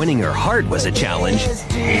thought winning her heart was a challenge, Will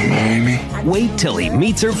you marry me? wait till he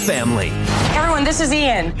meets her family. Everyone, this is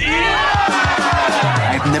Ian.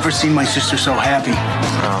 I've never seen my sister so happy.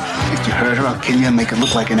 If you hurt her, I'll kill you and make it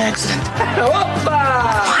look like an accident.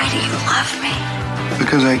 Why do you love me?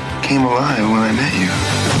 Because I came alive when I met you.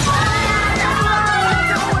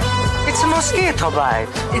 It's a mosquito bite.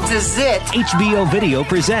 It's a zit. HBO Video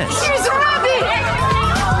presents She's a rabbit!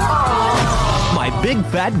 My Big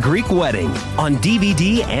Fat Greek Wedding on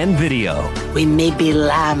DVD and video. We may be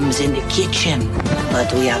lambs in the kitchen,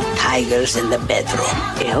 but we have tigers in the bedroom.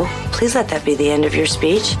 Ew, please let that be the end of your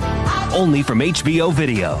speech. Only from HBO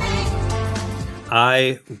Video.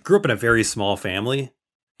 I grew up in a very small family,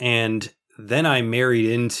 and then I married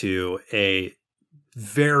into a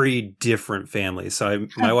very different family. So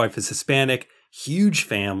my wife is Hispanic, huge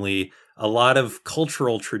family, a lot of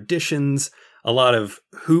cultural traditions, a lot of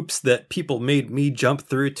hoops that people made me jump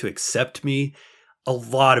through to accept me. A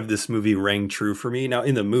lot of this movie rang true for me. Now,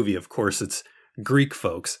 in the movie, of course, it's Greek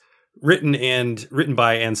folks, written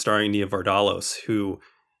by and starring Nia Vardalos, who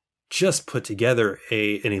just put together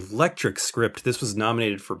an electric script. This was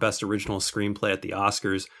nominated for Best Original Screenplay at the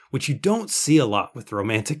Oscars, which you don't see a lot with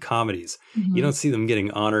romantic comedies. Mm-hmm. You don't see them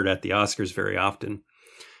getting honored at the Oscars very often.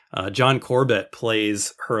 John Corbett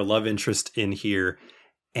plays her love interest in here,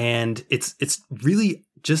 and it's really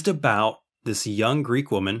just about this young Greek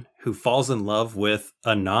woman who falls in love with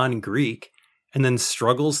a non-Greek and then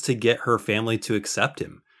struggles to get her family to accept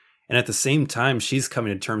him. And at the same time, she's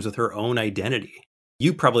coming to terms with her own identity.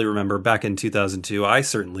 You probably remember back in 2002, I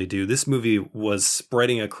certainly do, this movie was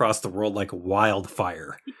spreading across the world like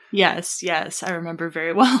wildfire. Yes, I remember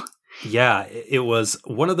very well. Yeah, it was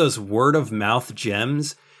one of those word of mouth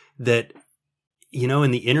gems that, you know, in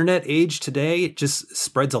the internet age today, it just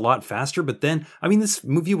spreads a lot faster. But then, I mean, this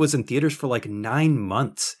movie was in theaters for like 9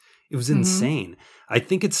 months. It was insane. I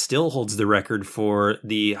think it still holds the record for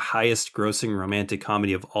the highest grossing romantic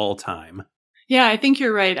comedy of all time. Yeah, I think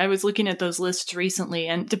you're right. I was looking at those lists recently,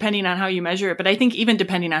 and depending on how you measure it, but I think even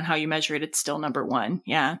depending on how you measure it, it's still #1.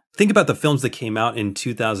 Yeah. Think about the films that came out in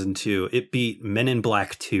 2002. It beat Men in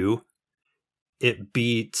Black 2. It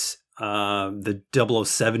beat the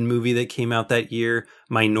 007 movie that came out that year,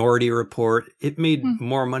 Minority Report. It made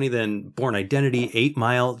more money than Born Identity, 8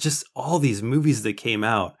 Mile, just all these movies that came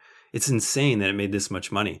out. It's insane that it made this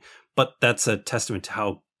much money, but that's a testament to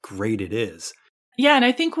how great it is. Yeah, and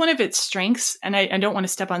I think one of its strengths, and I don't want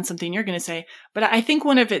to step on something you're going to say, but I think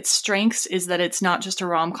one of its strengths is that it's not just a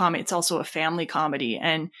rom-com, it's also a family comedy,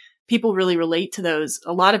 and people really relate to those.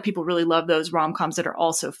 A lot of people really love those rom-coms that are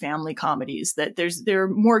also family comedies, that there are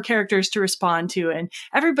more characters to respond to, and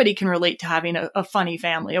everybody can relate to having a funny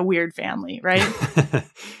family, a weird family, right?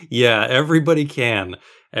 Yeah, everybody can.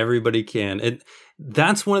 Everybody can. And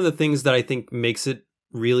that's one of the things that I think makes it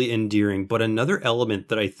really endearing, but another element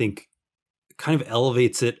that I think kind of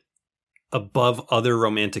elevates it above other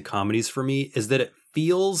romantic comedies for me is that it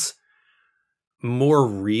feels more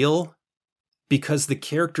real because the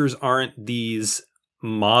characters aren't these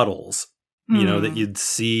models, you know, that you'd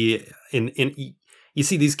see you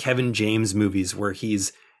see these Kevin James movies where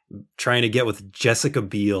he's trying to get with Jessica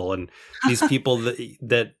Biel and these people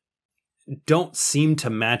that don't seem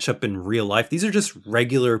to match up in real life. These are just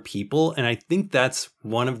regular people. And I think that's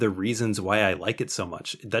one of the reasons why I like it so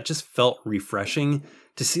much. That just felt refreshing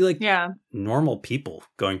to see like normal people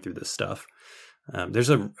going through this stuff.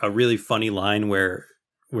 There's a really funny line where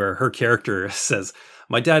her character says,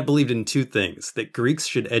 "My dad believed in 2 things, that Greeks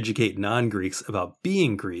should educate non-Greeks about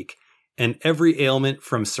being Greek, and every ailment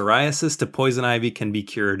from psoriasis to poison ivy can be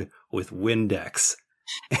cured with Windex."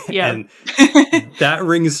 Yeah. And that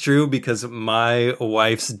rings true because my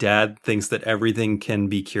wife's dad thinks that everything can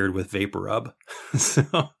be cured with Vapor Rub. So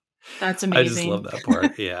that's amazing. I just love that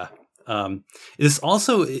part. Yeah. This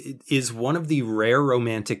also is one of the rare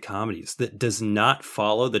romantic comedies that does not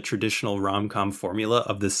follow the traditional rom-com formula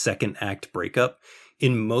of the second act breakup.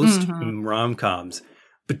 In most rom-coms,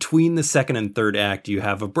 between the second and third act, you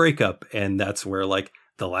have a breakup, and that's where like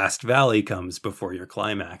the last valley comes before your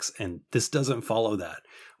climax. And this doesn't follow that,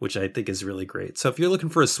 which I think is really great. So if you're looking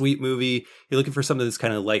for a sweet movie, you're looking for something that's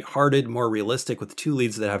kind of lighthearted, more realistic with 2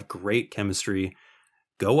 leads that have great chemistry,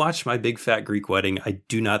 go watch My Big Fat Greek Wedding. I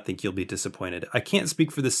do not think you'll be disappointed. I can't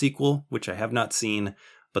speak for the sequel, which I have not seen,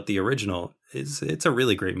 but the original it's a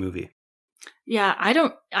really great movie. Yeah, I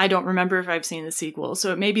don't remember if I've seen the sequel.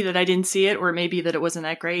 So it may be that I didn't see it, or maybe that it wasn't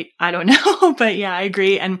that great. I don't know. But yeah, I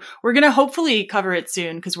agree. And we're going to hopefully cover it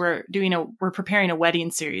soon because we're preparing a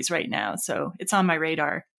wedding series right now. So it's on my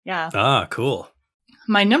radar. Yeah. Ah, cool.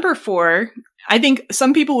 My number 4, I think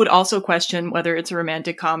some people would also question whether it's a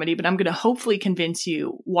romantic comedy, but I'm going to hopefully convince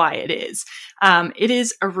you why it is. It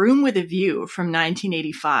is A Room with a View from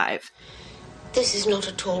 1985. This is not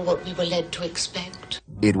at all what we were led to expect.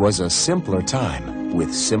 It was a simpler time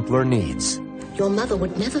with simpler needs. Your mother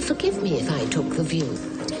would never forgive me if I took the view.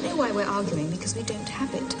 I don't know why we're arguing, because we don't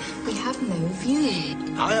have it. We have no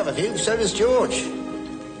view. I have a view, so does George.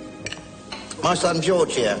 My son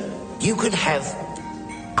George here. You could have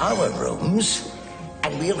our rooms,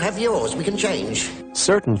 and we'll have yours. We can change.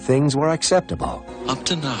 Certain things were acceptable. Up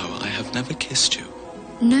to now, I have never kissed you.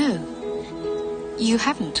 No, you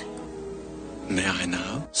haven't. May I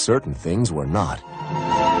now? Certain things were not.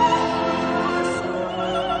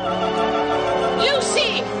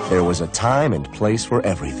 Lucy! There was a time and place for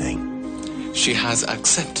everything. She has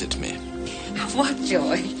accepted me. What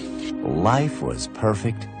joy. Life was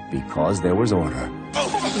perfect because there was order.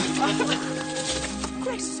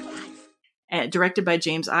 Directed by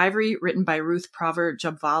James Ivory, written by Ruth Prover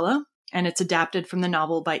Jabvala, and it's adapted from the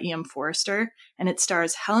novel by E.M. Forster, and it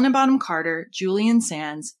stars Helena Bonham Carter, Julian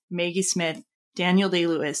Sands, Maggie Smith, Daniel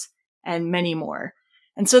Day-Lewis, and many more.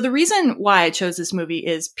 And so the reason why I chose this movie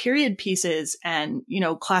is period pieces and,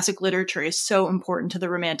 classic literature is so important to the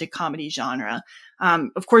romantic comedy genre.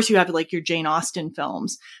 Of course, you have like your Jane Austen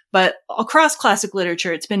films, but across classic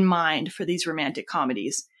literature, it's been mined for these romantic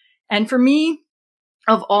comedies. And for me,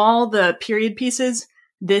 of all the period pieces,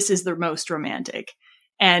 this is the most romantic.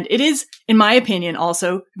 And it is, in my opinion,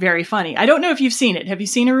 also very funny. I don't know if you've seen it. Have you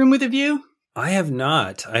seen A Room with a View? I have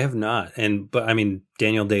not. But I mean,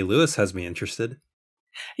 Daniel Day-Lewis has me interested.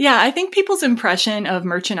 Yeah, I think people's impression of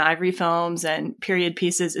Merchant Ivory films and period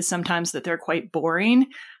pieces is sometimes that they're quite boring.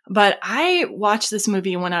 But I watched this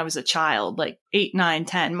movie when I was a child, like 8, 9,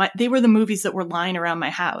 10. They were the movies that were lying around my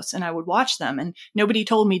house, and I would watch them, and nobody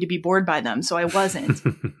told me to be bored by them, so I wasn't.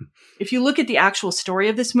 If you look at the actual story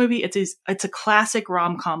of this movie, it's a classic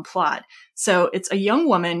rom-com plot. So it's a young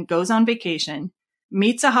woman goes on vacation,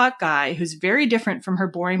 meets a hot guy who's very different from her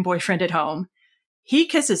boring boyfriend at home. He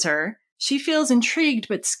kisses her. She feels intrigued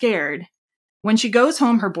but scared. When she goes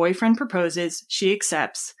home, her boyfriend proposes. She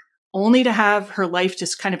accepts, only to have her life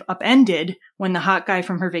just kind of upended when the hot guy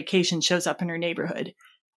from her vacation shows up in her neighborhood.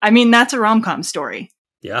 I mean, that's a rom-com story.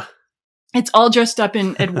 Yeah. It's all dressed up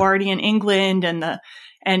in Edwardian England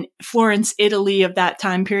and Florence, Italy of that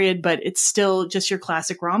time period, but it's still just your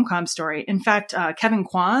classic rom-com story. In fact, Kevin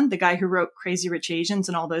Kwan, the guy who wrote Crazy Rich Asians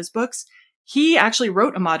and all those books, he actually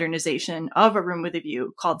wrote a modernization of A Room with a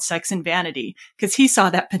View called Sex and Vanity because he saw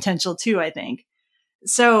that potential too, I think.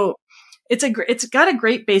 So it's got a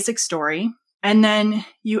great basic story. And then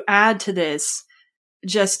you add to this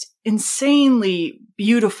just insanely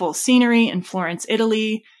beautiful scenery in Florence,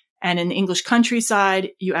 Italy, and in the English countryside.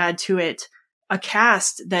 You add to it a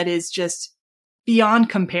cast that is just beyond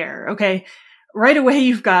compare. Okay. Right away,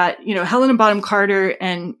 you've got, Helena Bonham Carter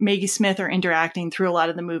and Maggie Smith are interacting through a lot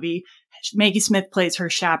of the movie. Maggie Smith plays her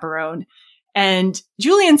chaperone. And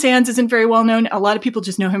Julian Sands isn't very well known. A lot of people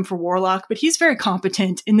just know him for Warlock, but he's very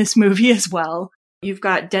competent in this movie as well. You've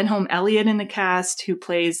got Denholm Elliott in the cast, who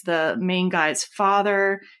plays the main guy's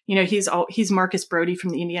father. He's Marcus Brody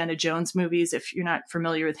from the Indiana Jones movies, if you're not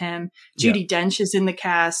familiar with him. Judi Dench is in the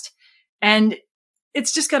cast. And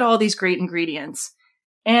it's just got all these great ingredients.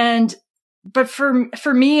 But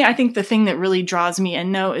for me, I think the thing that really draws me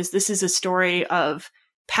in, though, is this is a story of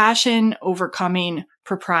passion overcoming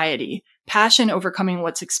propriety, passion overcoming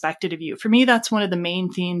what's expected of you. For me, that's one of the main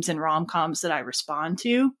themes in rom-coms that I respond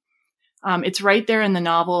to. It's right there in the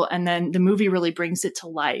novel, and then the movie really brings it to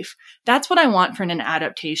life. That's what I want for an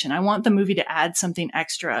adaptation. I want the movie to add something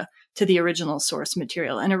extra to the original source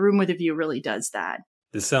material, and A Room with a View really does that.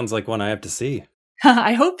 This sounds like one I have to see.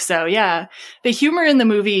 I hope so, yeah. The humor in the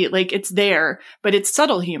movie, it's there, but it's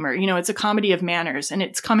subtle humor. It's a comedy of manners, and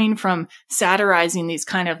it's coming from satirizing these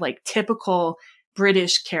kind of typical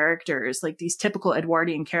British characters, like these typical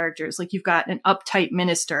Edwardian characters. Like you've got an uptight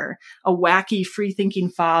minister, a wacky free-thinking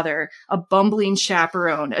father, a bumbling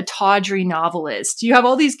chaperone, a tawdry novelist. You have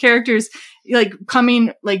all these characters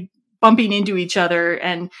coming bumping into each other,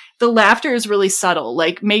 and the laughter is really subtle.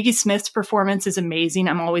 Like Maggie Smith's performance is amazing.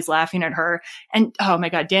 I'm always laughing at her. And oh my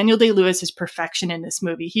God, Daniel Day-Lewis is perfection in this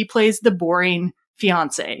movie. He plays the boring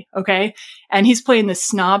fiance. Okay. And he's playing this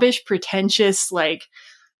snobbish, pretentious, like,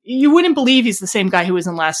 you wouldn't believe he's the same guy who was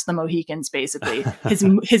in Last of the Mohicans, basically.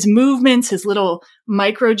 His movements, his little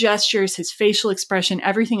micro gestures, his facial expression,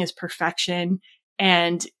 everything is perfection.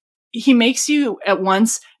 And he makes you at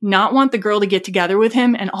once not want the girl to get together with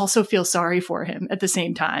him and also feel sorry for him at the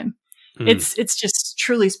same time. It's just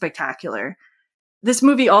truly spectacular. This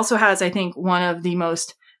movie also has, I think, one of the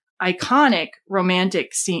most iconic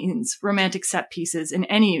romantic scenes, romantic set pieces in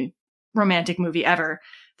any romantic movie ever.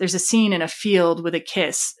 There's a scene in a field with a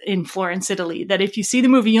kiss in Florence, Italy, that if you see the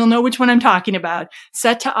movie, you'll know which one I'm talking about.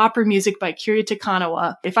 Set to opera music by Kirita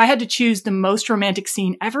Kanawa. If I had to choose the most romantic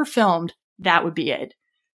scene ever filmed, that would be it.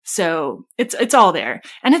 So it's all there.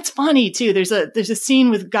 And it's funny too. There's a scene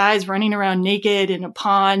with guys running around naked in a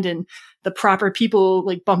pond and the proper people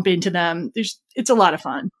like bump into them. It's a lot of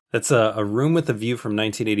fun. That's a Room with a View from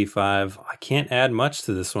 1985. I can't add much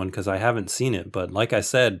to this one because I haven't seen it. But like I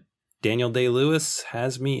said, Daniel Day-Lewis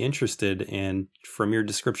has me interested. And from your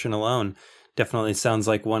description alone, definitely sounds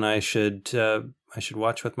like one I should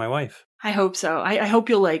watch with my wife. I hope so. I hope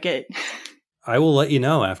you'll like it. I will let you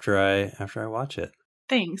know after I watch it.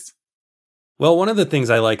 Thanks. Well, one of the things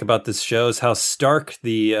I like about this show is how stark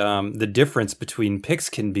the difference between picks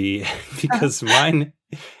can be, because mine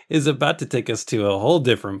is about to take us to a whole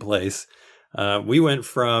different place. We went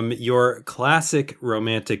from your classic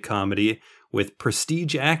romantic comedy with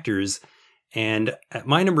prestige actors, and at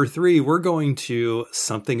my number 3, we're going to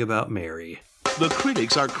Something About Mary. The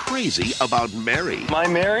critics are crazy about Mary. My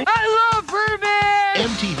Mary? I love her, man!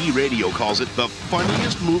 MTV Radio calls it the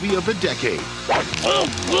funniest movie of the decade.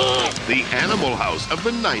 The Animal House of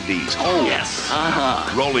the 90s. Oh, yes.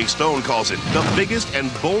 Uh-huh. Rolling Stone calls it the biggest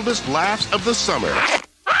and boldest laughs of the summer.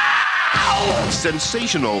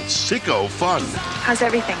 Sensational, sicko fun. How's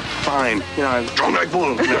everything? Fine. You know, strong like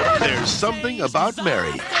bull. There's Something About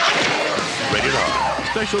Mary. Rated R.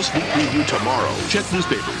 Special sneak preview tomorrow. Check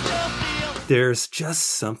newspapers. There's just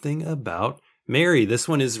something about Mary. This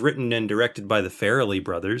one is written and directed by the Farrelly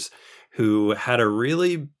brothers, who had a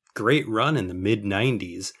really great run in the mid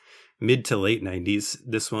to late 90s.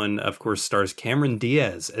 This one, of course, stars Cameron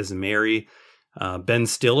Diaz as Mary. Ben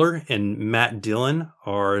Stiller and Matt Dillon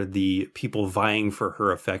are the people vying for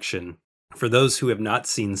her affection. For those who have not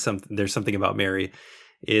seen There's Something About Mary,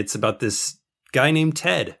 it's about this guy named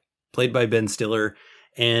Ted, played by Ben Stiller,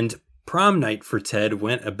 and prom night for Ted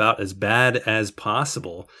went about as bad as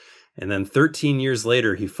possible. And then 13 years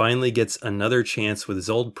later, he finally gets another chance with his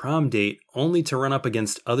old prom date, only to run up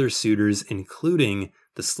against other suitors, including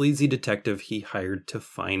the sleazy detective he hired to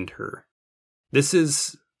find her. This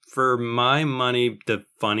is, for my money, the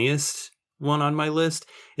funniest one on my list.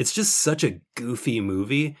 It's just such a goofy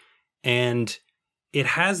movie, and it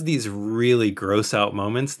has these really gross out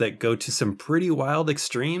moments that go to some pretty wild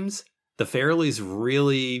extremes. The Farrellys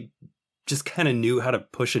really just kind of knew how to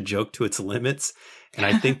push a joke to its limits. And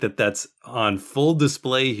I think that that's on full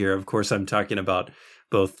display here. Of course, I'm talking about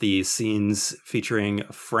both the scenes featuring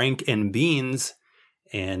Frank and Beans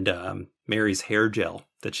and Mary's hair gel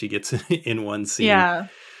that she gets in one scene. Yeah.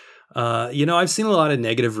 I've seen a lot of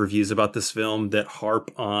negative reviews about this film that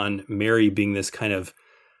harp on Mary being this kind of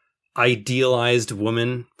idealized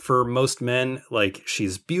woman for most men. Like,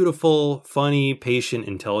 she's beautiful, funny, patient,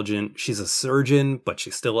 intelligent. She's a surgeon, but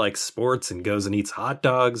she still likes sports and goes and eats hot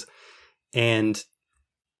dogs. And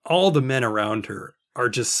all the men around her are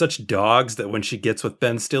just such dogs that when she gets with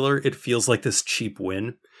Ben Stiller, it feels like this cheap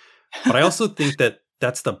win. But I also think that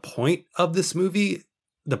that's the point of this movie.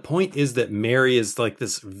 The point is that Mary is like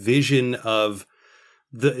this vision of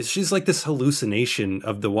she's like this hallucination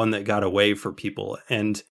of the one that got away for people.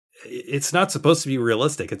 And it's not supposed to be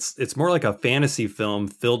realistic. It's more like a fantasy film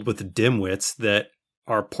filled with dimwits that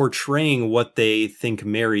are portraying what they think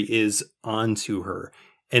Mary is onto her.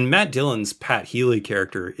 And Matt Dillon's Pat Healy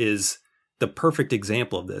character is the perfect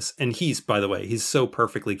example of this. And he's, by the way, he's so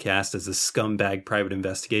perfectly cast as a scumbag private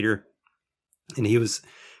investigator. And he was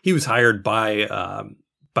hired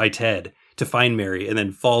by Ted to find Mary, and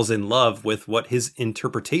then falls in love with what his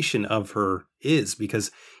interpretation of her is,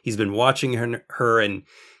 because he's been watching her and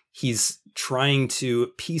he's trying to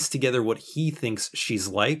piece together what he thinks she's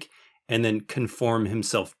like and then conform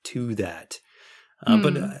himself to that.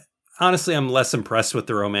 But honestly, I'm less impressed with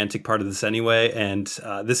the romantic part of this anyway. And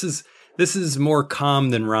this is more calm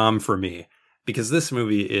than rom for me, because this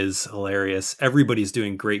movie is hilarious. Everybody's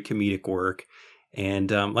doing great comedic work.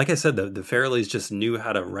 And like I said, the Farrellys just knew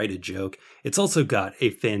how to write a joke. It's also got a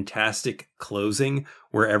fantastic closing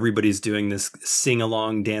where everybody's doing this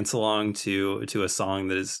sing-along, dance-along to a song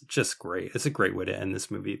that is just great. It's a great way to end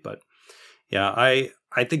this movie. But yeah,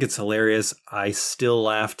 I think it's hilarious. I still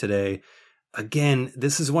laugh today. Again,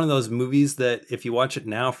 this is one of those movies that if you watch it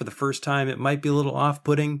now for the first time, it might be a little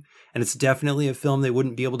off-putting, and it's definitely a film they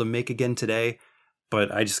wouldn't be able to make again today.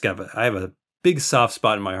 But I have a big soft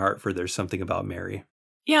spot in my heart for There's Something About Mary.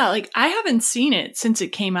 Yeah, like I haven't seen it since it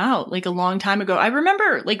came out like a long time ago. I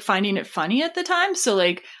remember like finding it funny at the time. So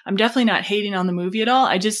like I'm definitely not hating on the movie at all.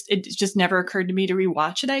 It just never occurred to me to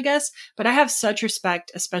rewatch it, I guess. But I have such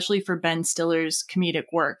respect, especially for Ben Stiller's comedic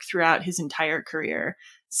work throughout his entire career.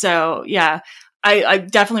 So yeah, I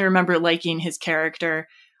definitely remember liking his character.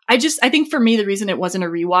 I think for me, the reason it wasn't a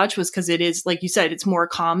rewatch was because it is, like you said, it's more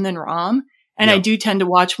calm than rom. And I do tend to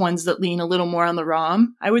watch ones that lean a little more on the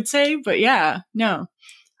rom, I would say. But yeah, no,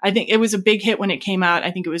 I think it was a big hit when it came out.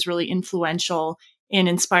 I think it was really influential in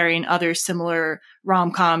inspiring other similar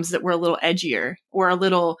rom-coms that were a little edgier or a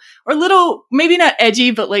little, maybe not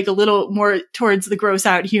edgy, but like a little more towards the gross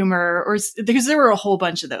out humor, or because there were a whole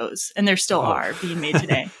bunch of those and there still are being made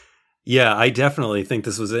today. Yeah, I definitely think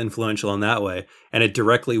this was influential in that way. And it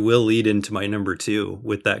directly will lead into my number 2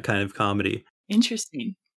 with that kind of comedy.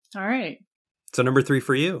 Interesting. All right. So number 3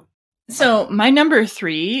 for you. So my number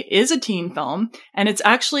 3 is a teen film, and it's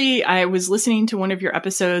actually, I was listening to one of your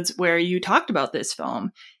episodes where you talked about this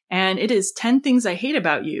film, and it is 10 Things I Hate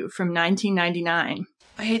About You from 1999.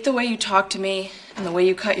 I hate the way you talk to me and the way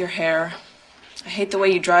you cut your hair. I hate the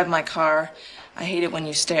way you drive my car. I hate it when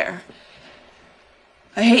you stare.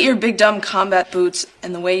 I hate your big dumb combat boots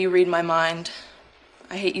and the way you read my mind.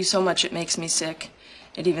 I hate you so much it makes me sick.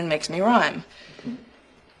 It even makes me rhyme.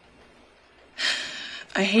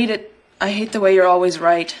 I hate it. I hate the way you're always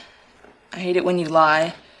right. I hate it when you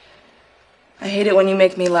lie. I hate it when you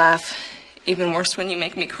make me laugh. Even worse when you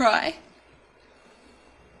make me cry.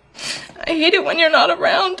 I hate it when you're not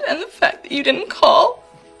around and the fact that you didn't call.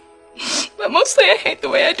 But mostly I hate the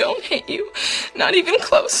way I don't hate you. Not even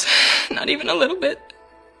close. Not even a little bit.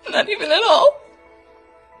 Not even at all.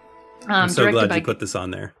 I'm so glad you put this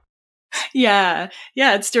on there. Yeah,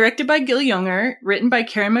 it's directed by Gil Junger, written by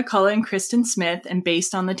Karen McCullough and Kristen Smith, and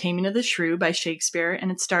based on The Taming of the Shrew by Shakespeare,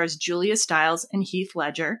 and it stars Julia Stiles and Heath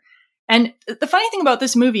Ledger. And the funny thing about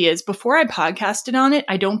this movie is, before I podcasted on it,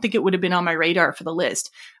 I don't think it would have been on my radar for the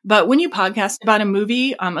list. But when you podcast about a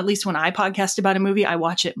movie, at least when I podcast about a movie, I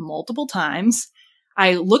watch it multiple times.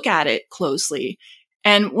 I look at it closely.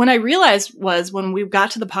 And when I realized was when we got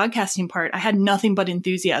to the podcasting part, I had nothing but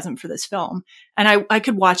enthusiasm for this film. And I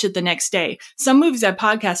could watch it the next day. Some movies I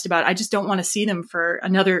podcast about, I just don't want to see them for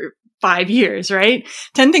another 5 years, right?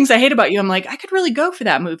 10 Things I Hate About You. I'm like, I could really go for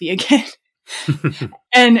that movie again.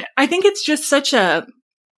 And I think it's just such a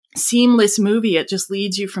seamless movie. It just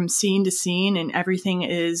leads you from scene to scene, and everything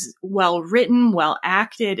is well written, well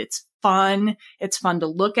acted. It's fun. It's fun to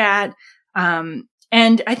look at.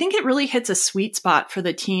 And I think it really hits a sweet spot for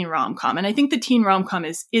the teen rom-com. And I think the teen rom-com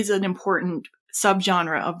is an important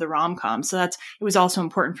subgenre of the rom-com. So it was also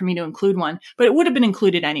important for me to include one, but it would have been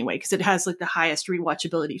included anyway, because it has like the highest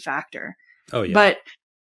rewatchability factor. Oh yeah. But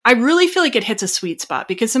I really feel like it hits a sweet spot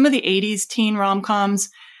because some of the 80s teen rom-coms,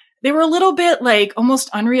 they were a little bit like almost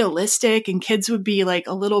unrealistic, and kids would be like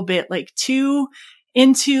a little bit like too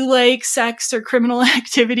into like sex or criminal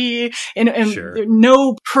activity, and Sure.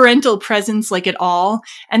 No parental presence like at all.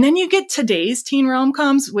 And then you get today's teen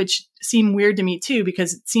rom-coms, which seem weird to me too,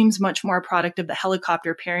 because it seems much more a product of the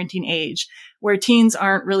helicopter parenting age, where teens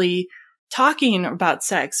aren't really talking about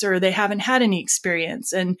sex or they haven't had any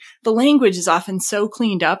experience. And the language is often so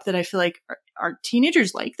cleaned up that I feel like, are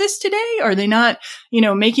teenagers like this today? Are they not,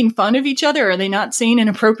 making fun of each other? Are they not saying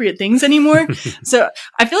inappropriate things anymore? So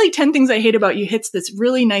I feel like 10 Things I Hate About You hits this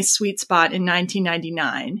really nice sweet spot in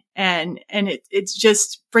 1999. And it's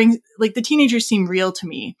just brings, like, the teenagers seem real to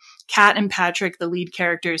me. Kat and Patrick, the lead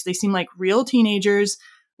characters, they seem like real teenagers.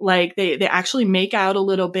 Like they actually make out a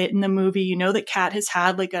little bit in the movie. You know that Kat has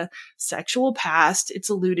had like a sexual past. It's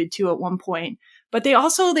alluded to at one point. But they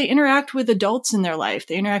interact with adults in their life.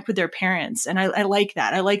 They interact with their parents. And I like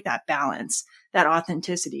that. I like that balance, that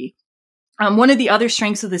authenticity. One of the other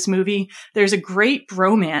strengths of this movie, there's a great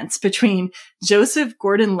bromance between Joseph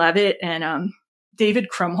Gordon-Levitt and David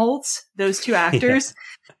Krumholtz, those two actors.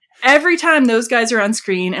 Yeah. Every time those guys are on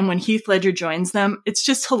screen and when Heath Ledger joins them, it's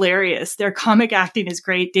just hilarious. Their comic acting is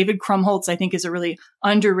great. David Krumholtz, I think, is a really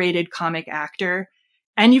underrated comic actor.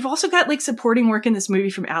 And you've also got like supporting work in this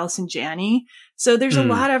movie from Allison Janney. So there's a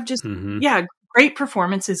lot of just, great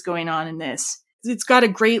performances going on in this. It's got a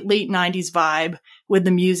great late 90s vibe with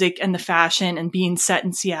the music and the fashion and being set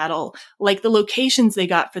in Seattle. Like the locations they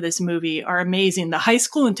got for this movie are amazing. The high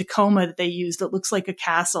school in Tacoma that they used that looks like a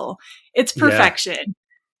castle. It's perfection.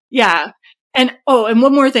 Yeah. And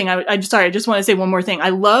one more thing. I'm sorry. I just want to say one more thing. I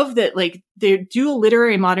love that like they do a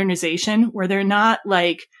literary modernization where they're not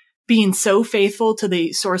like being so faithful to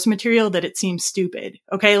the source material that it seems stupid.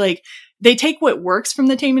 Okay. Like they take what works from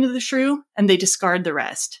The Taming of the Shrew and they discard the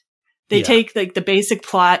rest. They take like the basic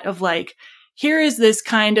plot of like, here is this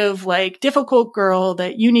kind of like difficult girl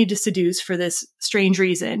that you need to seduce for this strange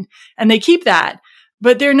reason. And they keep that.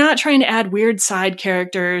 But they're not trying to add weird side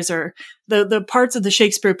characters or the parts of the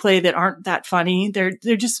Shakespeare play that aren't that funny. They're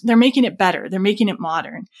making it better. They're making it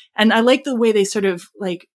modern. And I like the way they sort of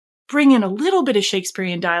like bring in a little bit of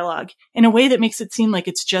Shakespearean dialogue in a way that makes it seem like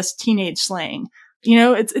it's just teenage slang. You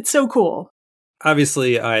know, it's so cool.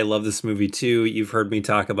 Obviously, I love this movie too. You've heard me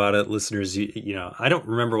talk about it. Listeners, you know, I don't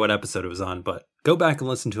remember what episode it was on, but go back and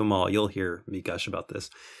listen to them all. You'll hear me gush about this.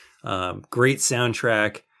 Great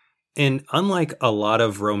soundtrack. And unlike a lot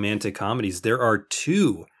of romantic comedies, there are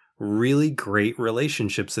two really great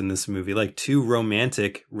relationships in this movie, like two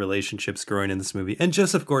romantic relationships growing in this movie. And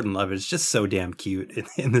Joseph Gordon-Levitt is just so damn cute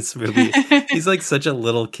in this movie. He's like such a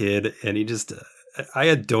little kid, and I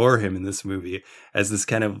adore him in this movie as this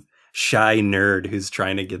kind of shy nerd who's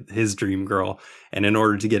trying to get his dream girl. And in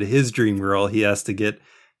order to get his dream girl, he has to get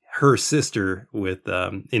her sister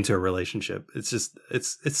into a relationship.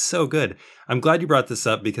 It's so good. I'm glad you brought this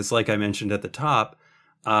up because like I mentioned at the top,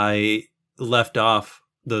 I left off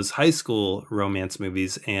those high school romance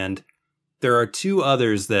movies, and there are two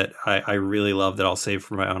others that I really love that I'll save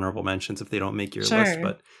for my honorable mentions if they don't make your list,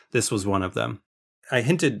 but this was one of them. I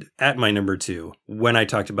hinted at my number 2 when I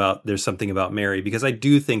talked about There's Something About Mary, because I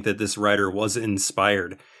do think that this writer was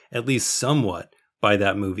inspired, at least somewhat, by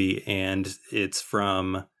that movie, and it's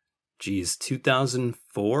from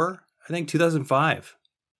 2004? I think 2005.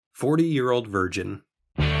 40-Year-Old Virgin.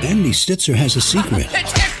 Andy Stitzer has a secret.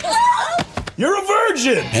 You're a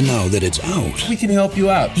virgin! And now that it's out, we can help you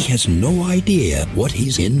out. He has no idea what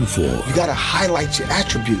he's in for. You gotta highlight your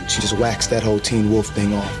attributes. You just wax that whole Teen Wolf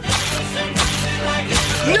thing off.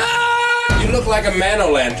 No! You look like a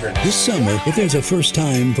man-o'-lantern. This summer, if there's a first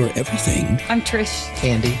time for everything... I'm Trish.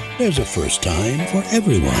 Andy. There's a first time for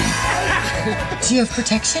everyone. Do you have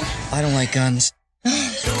protection? I don't like guns.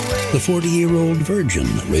 The 40-Year-Old Virgin,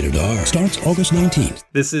 rated R, starts August 19th.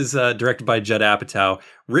 This is directed by Judd Apatow,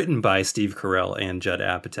 written by Steve Carell and Judd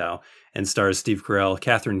Apatow, and stars Steve Carell,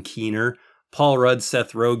 Catherine Keener, Paul Rudd,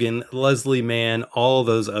 Seth Rogen, Leslie Mann, all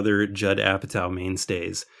those other Judd Apatow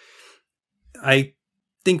mainstays. I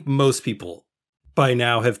think most people by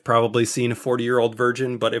now have probably seen a 40-Year-Old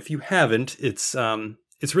Virgin, but if you haven't, it's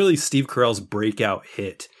really Steve Carell's breakout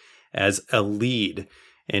hit as a lead.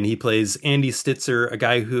 And he plays Andy Stitzer, a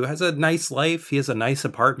guy who has a nice life. He has a nice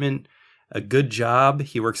apartment, a good job.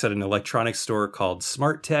 He works at an electronics store called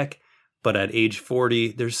Smart Tech. But at age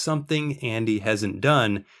 40, there's something Andy hasn't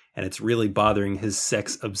done, and it's really bothering his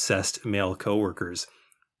sex-obsessed male coworkers.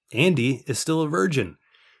 Andy is still a virgin.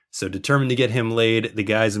 So determined to get him laid, the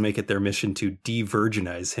guys make it their mission to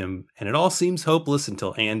de-virginize him. And it all seems hopeless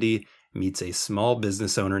until Andy meets a small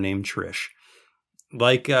business owner named Trish.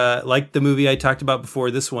 Like the movie I talked about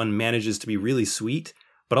before, this one manages to be really sweet,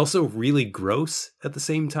 but also really gross at the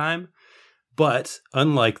same time. But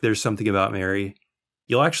unlike There's Something About Mary,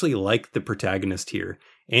 you'll actually like the protagonist here.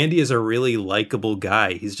 Andy is a really likable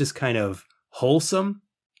guy. He's just kind of wholesome.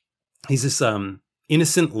 He's this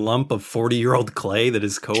innocent lump of 40-year-old clay that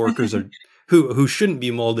his coworkers are who shouldn't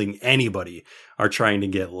be molding anybody are trying to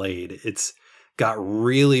get laid. It's got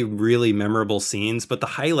really, really memorable scenes, but the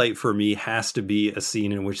highlight for me has to be a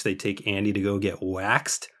scene in which they take Andy to go get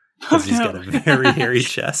waxed because he's got a very hairy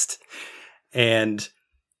chest. And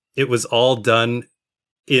it was all done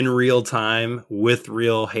in real time with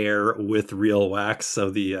real hair, with real wax. So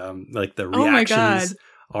the reactions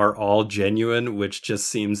are all genuine, which just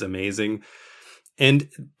seems amazing. And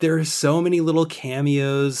there are so many little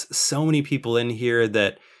cameos, so many people in here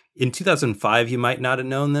that in 2005, you might not have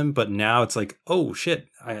known them, but now it's like, oh shit,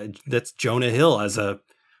 that's Jonah Hill as a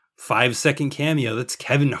 5-second cameo. That's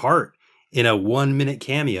Kevin Hart in a 1-minute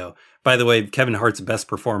cameo. By the way, Kevin Hart's best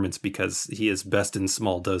performance because he is best in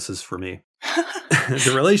small doses for me.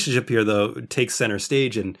 The relationship here, though, takes center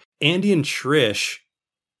stage, and Andy and Trish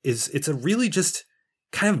it's a really just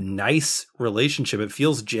kind of nice relationship. It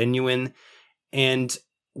feels genuine, and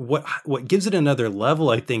what gives it another level,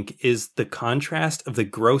 I think, is the contrast of the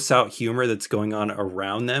gross out humor that's going on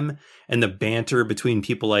around them and the banter between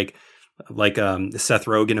people like Seth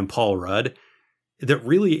Rogen and Paul Rudd that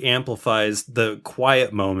really amplifies the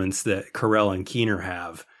quiet moments that Carell and Keener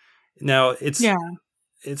have. Now,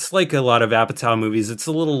 it's like a lot of Apatow movies. It's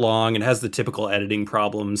a little long and has the typical editing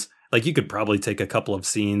problems. Like, you could probably take a couple of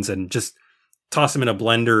scenes and just toss them in a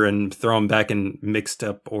blender and throw them back in mixed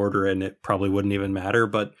up order and it probably wouldn't even matter.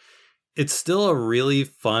 But it's still a really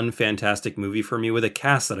fun, fantastic movie for me with a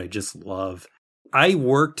cast that I just love. I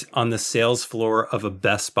worked on the sales floor of a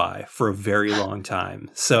Best Buy for a very long time.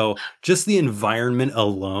 So just the environment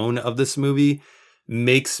alone of this movie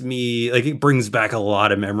makes me, like, it brings back a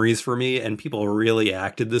lot of memories for me, and people really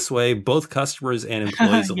acted this way, both customers and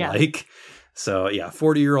employees alike. So yeah,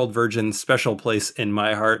 40-Year-Old Virgin, special place in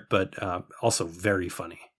my heart, but also very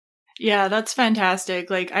funny. Yeah, that's fantastic.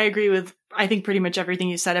 Like, I agree with, I think, pretty much everything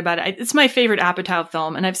you said about it. It's my favorite Apatow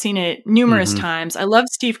film, and I've seen it numerous times. I love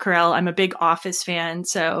Steve Carell. I'm a big Office fan.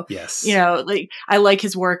 So, yes, you know, like, I like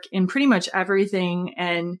his work in pretty much everything.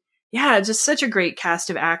 And yeah, just such a great cast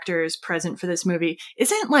of actors present for this movie.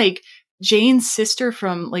 Isn't, like, Jane's sister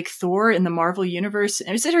from, like, Thor in the Marvel Universe?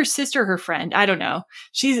 Is it her sister or her friend? I don't know.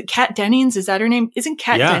 She's Kat Dennings. Is that her name? Isn't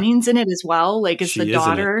Kat Dennings in it as well? Like, is the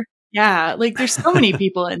daughter? Yeah, like, there's so many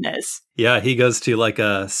people in this. Yeah, he goes to, like,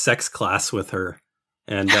 a sex class with her,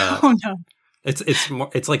 and oh no,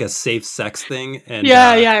 it's like a safe sex thing. And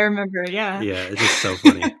yeah, I remember. Yeah, it's just so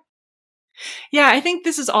funny. Yeah, I think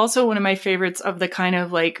this is also one of my favorites of the kind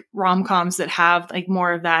of, like, rom-coms that have, like,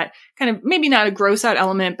 more of that kind of, maybe not a gross out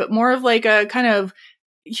element, but more of, like, a kind of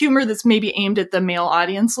humor that's maybe aimed at the male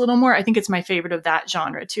audience a little more. I think it's my favorite of that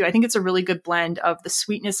genre too. I think it's a really good blend of the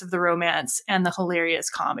sweetness of the romance and the hilarious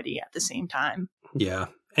comedy at the same time. Yeah.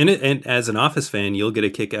 And as an Office fan, you'll get a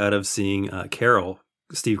kick out of seeing Carol,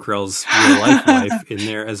 Steve Carell's real life wife, in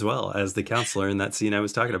there as well as the counselor in that scene I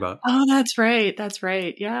was talking about. Oh, that's right. That's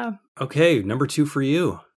right. Yeah. Okay. Number 2 for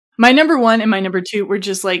you. My number 1 and my number 2 were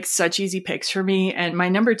just, like, such easy picks for me. And my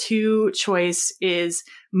number 2 choice is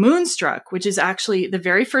Moonstruck, which is actually the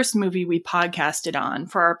very first movie we podcasted on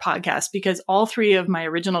for our podcast, because all 3 of my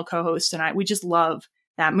original co-hosts and I, we just love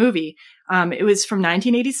that movie. It was from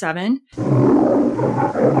 1987.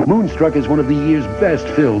 Moonstruck is one of the year's best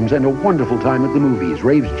films and a wonderful time at the movies,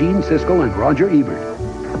 raves Gene Siskel and Roger Ebert.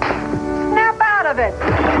 Snap out of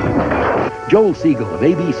it! Joel Siegel of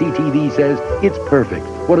ABC TV says it's perfect.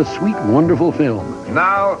 What a sweet, wonderful film.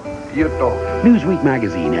 Now you talk. Newsweek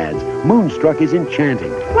magazine adds, Moonstruck is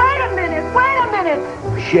enchanting. Wait a minute!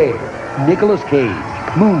 Cher, Nicolas Cage,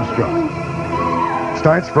 Moonstruck.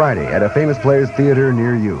 Starts Friday at a Famous Players theater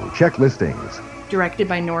near you. Check listings. Directed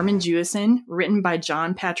by Norman Jewison, written by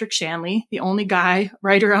John Patrick Shanley, the only guy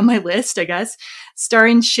writer on my list, I guess,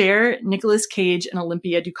 starring Cher, Nicolas Cage, and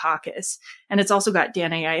Olympia Dukakis. And it's also got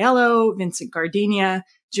Dana Aiello, Vincent Gardenia,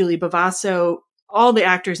 Julie Bavasso, all the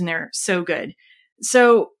actors in there, so good.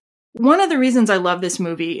 So one of the reasons I love this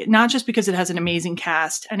movie, not just because it has an amazing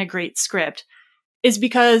cast and a great script, is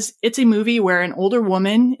because it's a movie where an older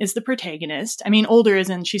woman is the protagonist. I mean, older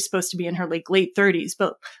isn't, she's supposed to be in her, like, late 30s,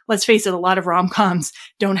 but let's face it, a lot of rom-coms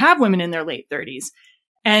don't have women in their late 30s.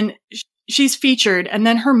 And she's featured. And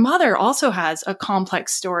then her mother also has a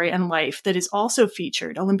complex story and life that is also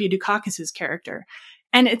featured, Olympia Dukakis' character.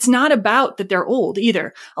 And it's not about that they're old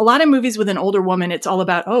either. A lot of movies with an older woman, it's all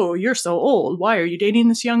about, oh, you're so old. Why are you dating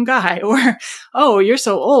this young guy? Or, oh, you're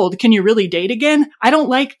so old. Can you really date again? I don't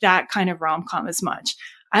like that kind of rom-com as much.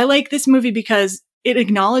 I like this movie because it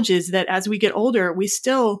acknowledges that as we get older, we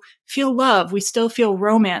still feel love. We still feel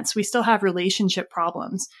romance. We still have relationship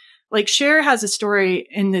problems. Like, Cher has a story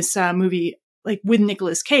in this movie, like, with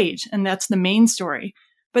Nicolas Cage, and that's the main story.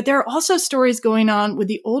 But there are also stories going on with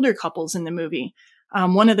the older couples in the movie.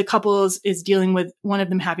 One of the couples is dealing with one of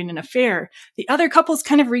them having an affair. The other couple's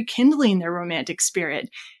kind of rekindling their romantic spirit.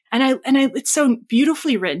 And it's so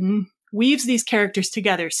beautifully written, weaves these characters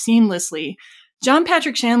together seamlessly. John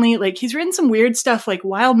Patrick Shanley, like, he's written some weird stuff like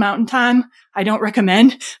Wild Mountain Time. I don't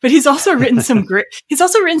recommend, but he's also written some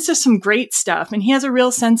some great stuff. And he has a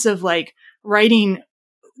real sense of, like, writing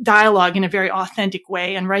dialogue in a very authentic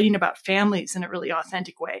way and writing about families in a really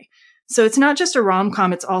authentic way. So it's not just a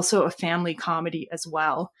rom-com, it's also a family comedy as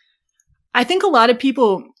well. I think a lot of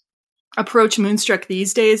people approach Moonstruck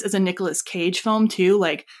these days as a Nicolas Cage film too.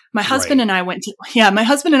 Like, my husband and I went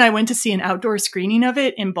to see an outdoor screening of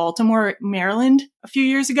it in Baltimore, Maryland a few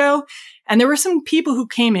years ago. And there were some people who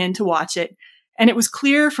came in to watch it. And it was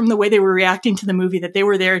clear from the way they were reacting to the movie that they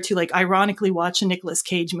were there to, like, ironically watch a Nicolas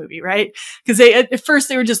Cage movie, right? Because at first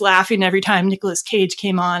they were just laughing every time Nicolas Cage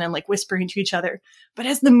came on and, like, whispering to each other. But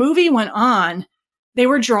as the movie went on, they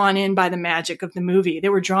were drawn in by the magic of the movie. They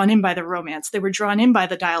were drawn in by the romance. They were drawn in by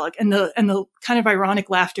the dialogue, and the kind of ironic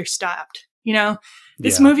laughter stopped. You know,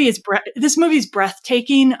 this movie is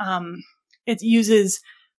breathtaking. It uses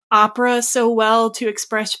opera so well to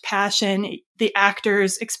express passion. The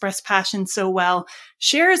actors express passion so well.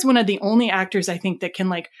 Cher is one of the only actors I think that can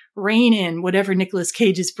like rein in whatever Nicolas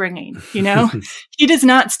Cage is bringing, you know? He does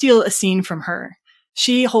not steal a scene from her.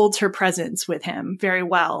 She holds her presence with him very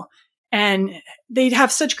well. And they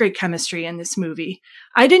have such great chemistry in this movie.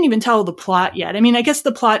 I didn't even tell the plot yet. I mean, I guess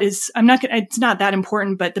the plot is, it's not that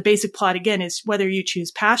important, but the basic plot again is whether you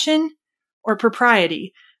choose passion or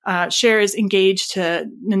propriety. Cher is engaged to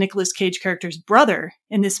the Nicolas Cage character's brother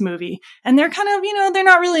in this movie. And they're kind of, they're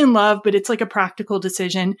not really in love, but it's like a practical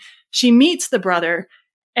decision. She meets the brother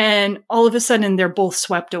and all of a sudden they're both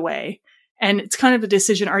swept away. And it's kind of a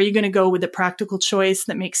decision. Are you going to go with the practical choice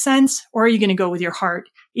that makes sense? Or are you going to go with your heart,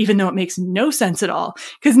 even though it makes no sense at all?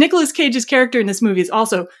 Because Nicolas Cage's character in this movie is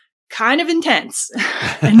also kind of intense.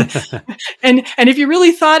 and if you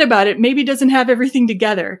really thought about it, maybe doesn't have everything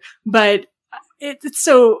together, but it's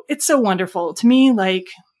so wonderful to me. Like,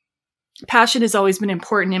 passion has always been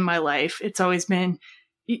important in my life. It's always been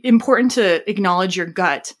important to acknowledge your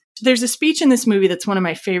gut. There's a speech in this movie that's one of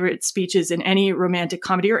my favorite speeches in any romantic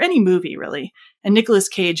comedy or any movie, really. And Nicolas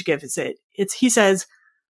Cage gives it. He says,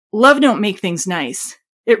 "Love don't make things nice.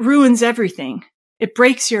 It ruins everything. It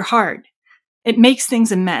breaks your heart. It makes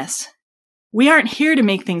things a mess. We aren't here to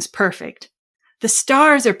make things perfect. The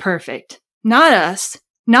stars are perfect. Not us.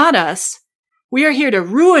 Not us. We are here to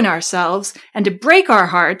ruin ourselves and to break our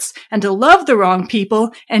hearts and to love the wrong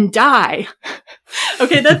people and die."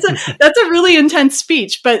 Okay, that's a really intense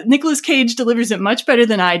speech, but Nicolas Cage delivers it much better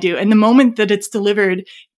than I do. And the moment that it's delivered,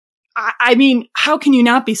 I mean, how can you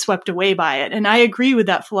not be swept away by it? And I agree with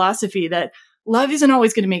that philosophy that love isn't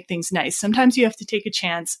always going to make things nice. Sometimes you have to take a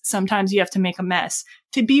chance. Sometimes you have to make a mess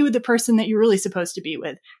to be with the person that you're really supposed to be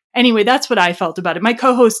with. Anyway, that's what I felt about it. My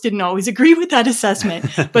co-hosts didn't always agree with that assessment,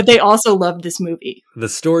 but they also loved this movie. The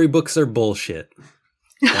storybooks are bullshit.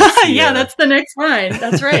 That's the next line.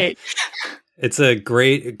 That's right. It's a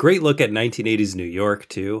great look at 1980s New York,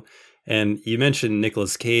 too. And you mentioned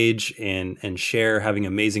Nicolas Cage and Cher having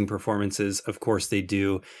amazing performances. Of course they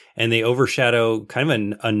do. And they overshadow kind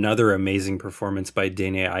of another amazing performance by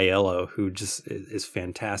Dana Aiello, who just is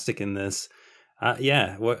fantastic in this.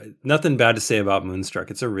 Nothing bad to say about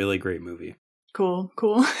Moonstruck. It's a really great movie. Cool.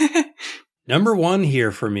 Number one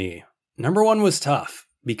here for me. Number one was tough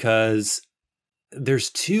because there's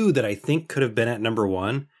two that I think could have been at number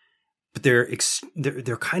one, but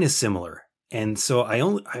they're kind of similar. And so I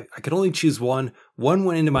could only choose one. One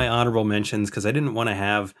went into my honorable mentions because I didn't want to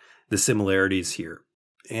have the similarities here.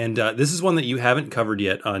 And this is one that you haven't covered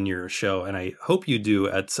yet on your show, and I hope you do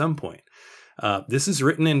at some point. This is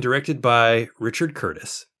written and directed by Richard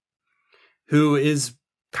Curtis, who is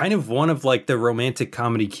kind of one of like the romantic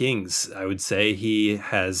comedy kings, I would say. He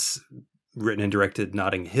has written and directed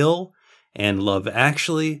Notting Hill and Love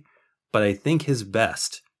Actually, but I think his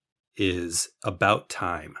best is About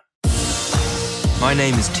Time. My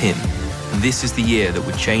name is Tim, and this is the year that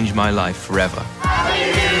would change my life forever. Happy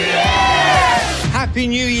New Year! Happy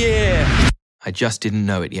New Year! I just didn't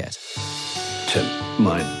know it yet. Tim,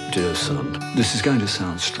 my dear son, this is going to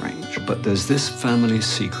sound strange, but there's this family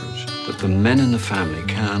secret that the men in the family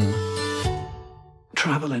can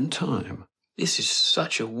travel in time. This is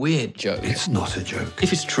such a weird joke. It's not a joke.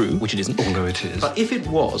 If it's true, which it isn't. Although it is. But if it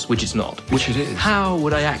was, which it's not. Which it is. How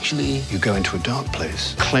would I actually... You go into a dark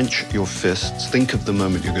place, clench your fists, think of the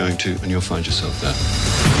moment you're going to, and you'll find yourself there.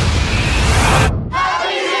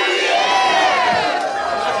 Happy New Year!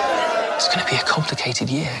 It's going to be a complicated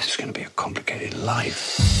year. It's going to be a complicated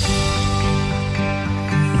life.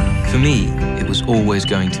 For me, it was always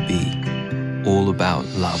going to be all about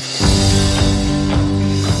love.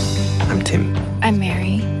 I'm Tim. I'm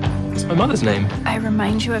Mary. What's my mother's name? I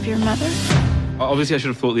remind you of your mother? Obviously, I should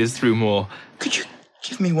have thought this through more. Could you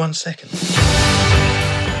give me 1 second?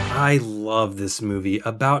 I love this movie.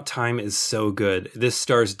 About Time is so good. This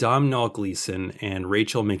stars Domhnall Gleeson and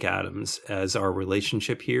Rachel McAdams as our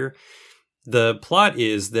relationship here. The plot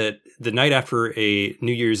is that the night after a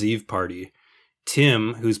New Year's Eve party,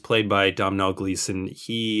 Tim, who's played by Domhnall Gleeson,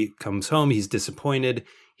 he comes home, he's disappointed.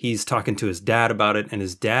 He's talking to his dad about it, and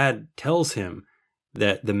his dad tells him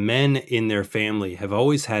that the men in their family have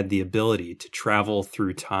always had the ability to travel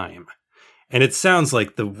through time. And it sounds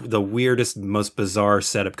like the weirdest, most bizarre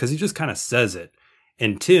setup, because he just kind of says it.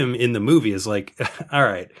 And Tim in the movie is like, all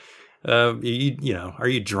right, are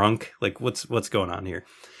you drunk? Like, what's going on here?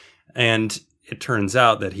 And it turns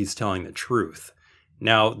out that he's telling the truth.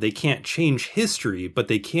 Now, they can't change history, but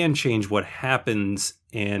they can change what happens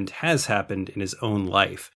and has happened in his own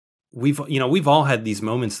life. We've all had these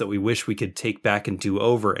moments that we wish we could take back and do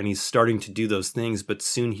over, and he's starting to do those things, but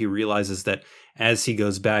soon he realizes that as he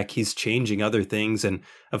goes back, he's changing other things. And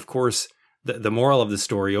of course, the moral of the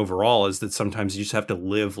story overall is that sometimes you just have to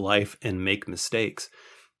live life and make mistakes.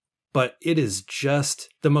 But it is just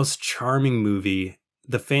the most charming movie.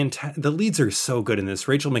 The leads are so good in this.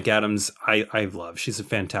 Rachel McAdams, I love. She's a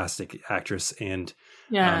fantastic actress. And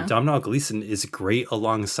Domhnall Gleeson is great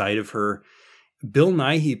alongside of her. Bill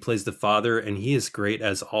Nighy plays the father, and he is great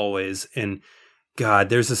as always. And God,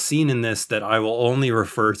 there's a scene in this that I will only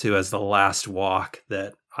refer to as the last walk,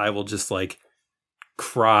 that I will just like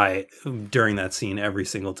cry during that scene every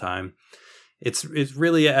single time. It's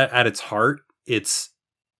really at its heart, it's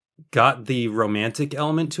got the romantic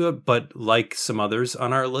element to it, but like some others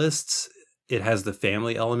on our lists, it has the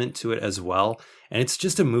family element to it as well. And it's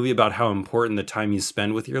just a movie about how important the time you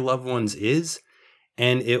spend with your loved ones is.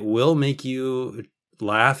 And it will make you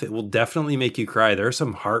laugh. It will definitely make you cry. There are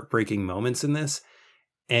some heartbreaking moments in this,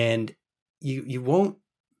 and you won't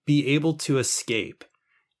be able to escape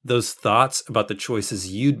those thoughts about the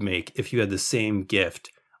choices you'd make if you had the same gift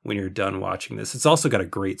when you're done watching this. It's also got a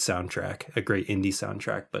great soundtrack, a great indie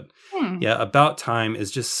soundtrack. But yeah, About Time is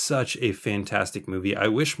just such a fantastic movie. I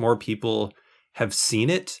wish more people have seen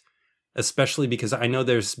it, especially because I know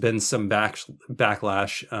there's been some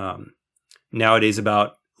backlash nowadays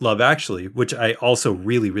about Love Actually, which I also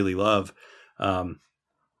really, really love. But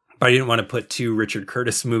I didn't want to put two Richard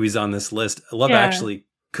Curtis movies on this list. Love Actually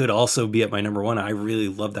could also be at my number one. I really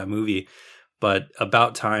love that movie. But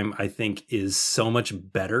About Time, I think, is so much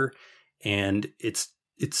better, and it's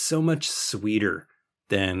so much sweeter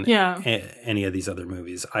than any of these other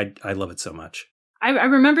movies. I love it so much. I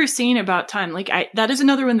remember seeing About Time. That is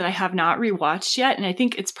another one that I have not rewatched yet, and I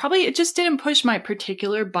think it just didn't push my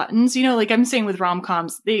particular buttons. You know, like I'm saying with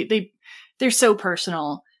rom-coms, they're so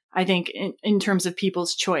personal, I think, in terms of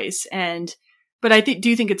people's choice. But I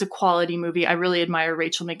do think it's a quality movie. I really admire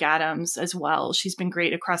Rachel McAdams as well. She's been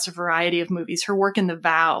great across a variety of movies. Her work in The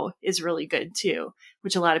Vow is really good too,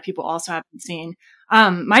 which a lot of people also haven't seen.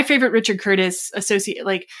 My favorite Richard Curtis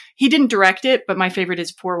he didn't direct it, but my favorite is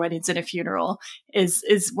 4 Weddings and a Funeral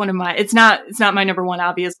is one of my, it's not my number one,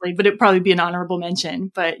 obviously, but it'd probably be an honorable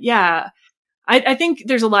mention. But yeah, I think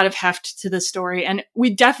there's a lot of heft to the story, and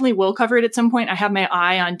we definitely will cover it at some point. I have my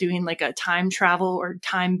eye on doing like a time travel or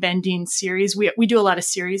time bending series. We do a lot of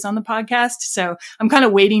series on the podcast, so I'm kind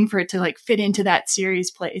of waiting for it to like fit into that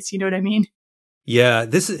series place. You know what I mean? Yeah,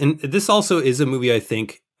 this also is a movie, I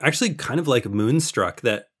think, actually kind of like Moonstruck,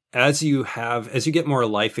 that as you get more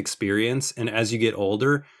life experience and as you get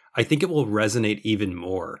older, I think it will resonate even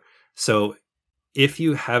more. So if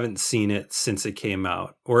you haven't seen it since it came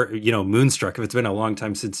out, or, you know, Moonstruck, if it's been a long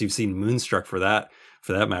time since you've seen Moonstruck for that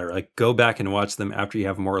matter, like go back and watch them after you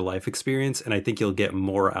have more life experience. And I think you'll get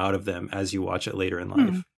more out of them as you watch it later in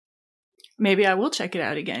life. Maybe I will check it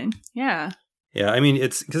out again. Yeah. Yeah. I mean,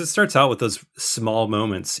 it's because it starts out with those small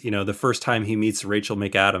moments. You know, the first time he meets Rachel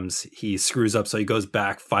McAdams, he screws up. So he goes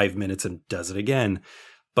back 5 minutes and does it again.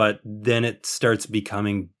 But then it starts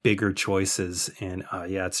becoming bigger choices. And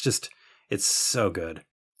it's so good.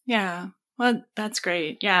 Yeah. Well, that's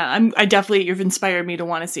great. Yeah. you've inspired me to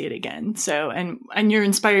want to see it again. So, and you're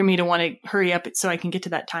inspiring me to want to hurry up so I can get to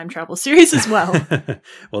that time travel series as well.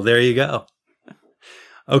 Well, there you go.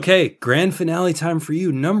 Okay. Grand finale time for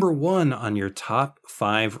you. Number 1 on your top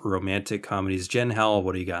 5 romantic comedies. Jen Howell,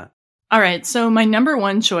 what do you got? All right. So my number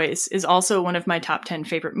 1 choice is also one of my top 10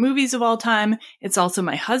 favorite movies of all time. It's also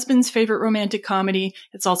my husband's favorite romantic comedy.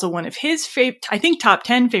 It's also one of his top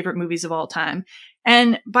 10 favorite movies of all time.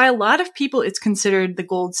 And by a lot of people, it's considered the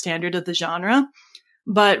gold standard of the genre.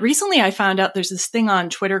 But recently I found out there's this thing on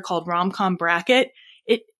Twitter called Rom-Com Bracket,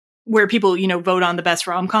 where people, you know, vote on the best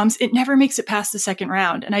rom-coms. It never makes it past the second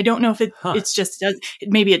round. And I don't know if it's just,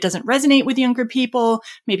 maybe it doesn't resonate with younger people.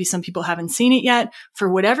 Maybe some people haven't seen it yet. For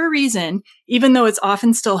whatever reason, even though it's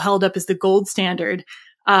often still held up as the gold standard,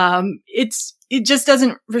 it just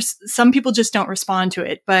doesn't, some people just don't respond to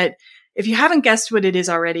it. But if you haven't guessed what it is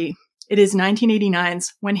already, it is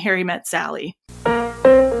 1989's When Harry Met Sally. No,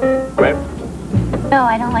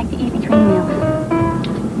 I don't like to eat between meals.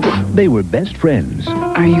 They were best friends.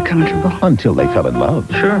 Are you comfortable? Until they fell in love.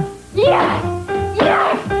 Sure. Yes!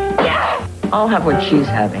 Yes! Yes! I'll have what she's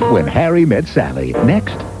having. When Harry Met Sally.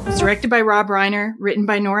 Next. It's directed by Rob Reiner, written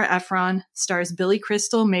by Nora Ephron, stars Billy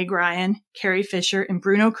Crystal, Meg Ryan, Carrie Fisher, and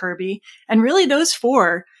Bruno Kirby. And really those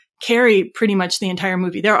 4 carry pretty much the entire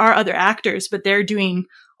movie. There are other actors, but they're doing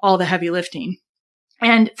all the heavy lifting.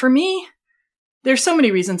 And for me, there's so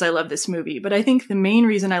many reasons I love this movie, but I think the main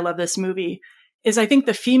reason I love this movie is I think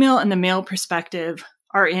the female and the male perspective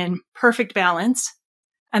are in perfect balance,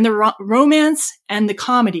 and the romance and the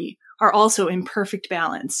comedy are also in perfect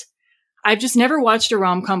balance. I've just never watched a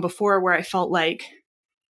rom-com before where I felt like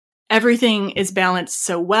everything is balanced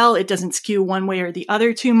so well. It doesn't skew one way or the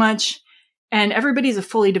other too much. And everybody's a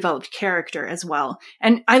fully developed character as well.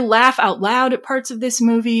 And I laugh out loud at parts of this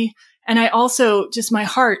movie. And I also just, my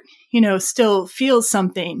heart, still feels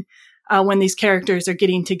something when these characters are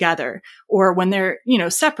getting together or when they're,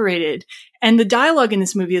 separated. And the dialogue in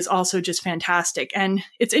this movie is also just fantastic. And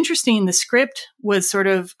it's interesting. The script was sort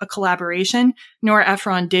of a collaboration. Nora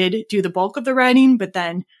Ephron did do the bulk of the writing, but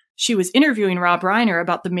then she was interviewing Rob Reiner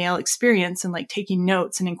about the male experience and like taking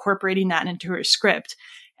notes and incorporating that into her script.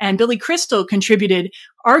 And Billy Crystal contributed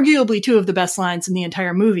arguably 2 of the best lines in the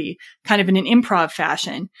entire movie, kind of in an improv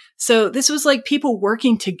fashion. So this was like people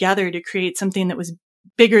working together to create something that was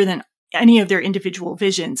bigger than any of their individual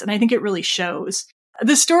visions. And I think it really shows.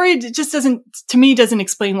 The story just doesn't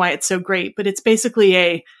explain why it's so great, but it's basically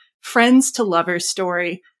a friends to lovers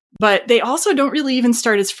story. But they also don't really even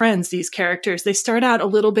start as friends, these characters. They start out a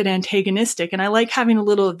little bit antagonistic. And I like having a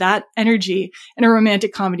little of that energy in a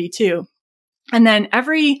romantic comedy too. And then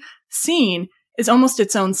every scene is almost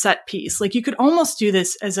its own set piece. Like you could almost do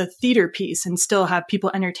this as a theater piece and still have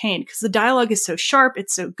people entertained because the dialogue is so sharp.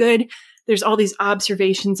 It's so good. There's all these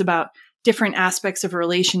observations about different aspects of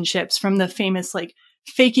relationships, from the famous like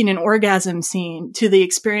faking an orgasm scene to the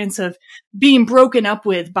experience of being broken up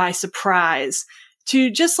with by surprise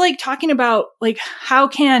to just like talking about like how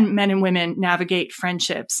can men and women navigate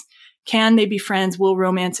friendships? Can they be friends? Will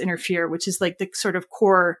romance interfere? Which is like the sort of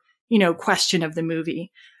core question of the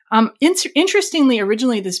movie. Interestingly,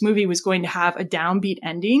 originally this movie was going to have a downbeat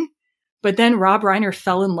ending, but then Rob Reiner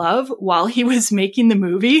fell in love while he was making the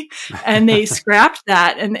movie and they scrapped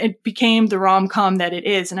that and it became the rom-com that it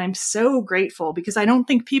is. And I'm so grateful because I don't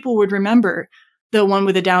think people would remember the one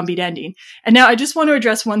with a downbeat ending. And now I just want to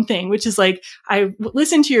address one thing, which is like, I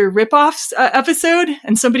listened to your ripoffs episode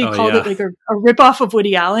and somebody called it like a ripoff of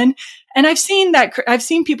Woody Allen. And I've seen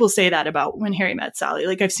people say that about When Harry Met Sally.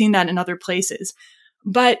 Like I've seen that in other places.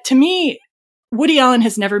 But to me, Woody Allen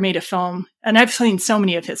has never made a film, and I've seen so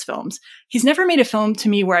many of his films. He's never made a film to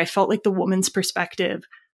me where I felt like the woman's perspective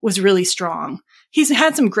was really strong. He's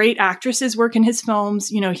had some great actresses work in his films.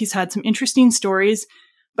 He's had some interesting stories.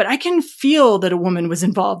 But I can feel that a woman was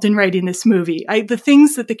involved in writing this movie. The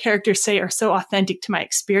things that the characters say are so authentic to my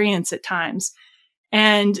experience at times.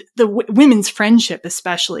 And the women's friendship,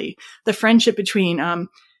 especially the friendship between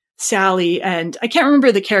Sally and I can't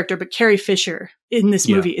remember the character, but Carrie Fisher in this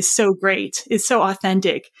movie is so great, is so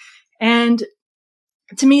authentic. And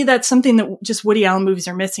to me, that's something that just Woody Allen movies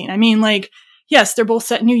are missing. I mean, like, yes, they're both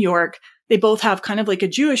set in New York. They both have kind of like a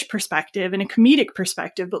Jewish perspective and a comedic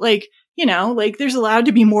perspective, but like, there's allowed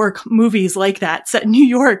to be more movies like that set in New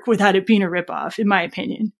York without it being a ripoff, in my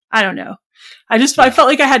opinion. I don't know. I felt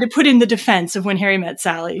like I had to put in the defense of When Harry Met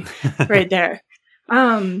Sally right there.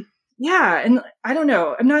 Yeah. And I don't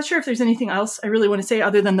know. I'm not sure if there's anything else I really want to say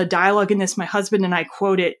other than the dialogue in this. My husband and I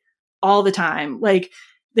quote it all the time. Like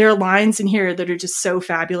there are lines in here that are just so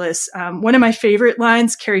fabulous. One of my favorite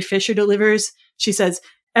lines Carrie Fisher delivers, she says,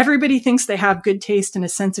 "Everybody thinks they have good taste and a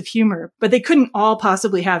sense of humor, but they couldn't all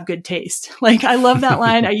possibly have good taste." Like, I love that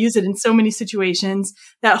line. I use it in so many situations.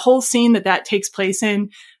 That whole scene that takes place in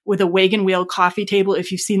with a wagon wheel coffee table,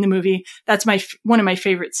 if you've seen the movie, that's one of my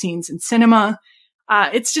favorite scenes in cinema.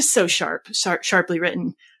 It's just so sharply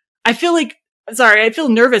written. I feel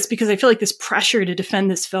nervous because I feel like this pressure to defend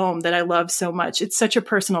this film that I love so much. It's such a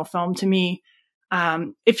personal film to me.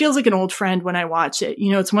 It feels like an old friend when I watch it.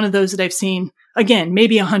 It's one of those that I've seen, again,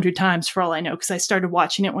 maybe 100 times for all I know, because I started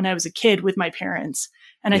watching it when I was a kid with my parents.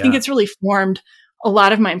 And I think it's really formed a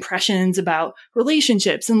lot of my impressions about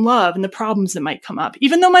relationships and love and the problems that might come up.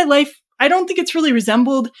 Even though my life, I don't think it's really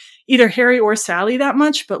resembled either Harry or Sally that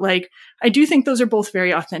much, but like, I do think those are both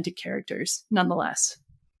very authentic characters nonetheless.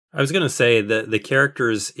 I was going to say that the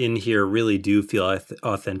characters in here really do feel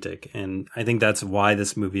authentic. And I think that's why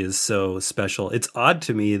this movie is so special. It's odd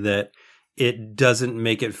to me that it doesn't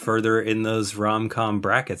make it further in those rom-com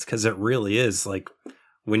brackets, because it really is, like,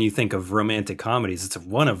 when you think of romantic comedies, it's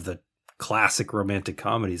one of the classic romantic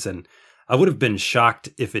comedies. And I would have been shocked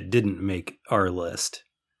if it didn't make our list.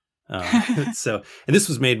 And this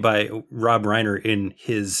was made by Rob Reiner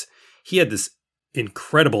he had this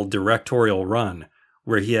incredible directorial run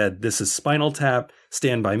where he had This Is Spinal Tap,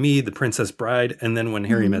 Stand By Me, The Princess Bride, and then When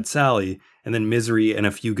Harry Met Sally, and then Misery and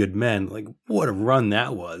A Few Good Men. Like, what a run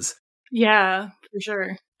that was. Yeah, for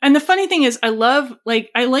sure. And the funny thing is, I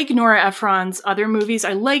like Nora Ephron's other movies.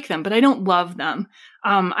 I like them, but I don't love them.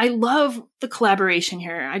 I love the collaboration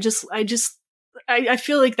here. I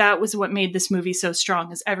feel like that was what made this movie so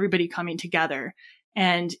strong, is everybody coming together.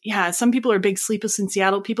 And yeah, some people are big Sleepless in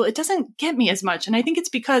Seattle people. It doesn't get me as much. And I think it's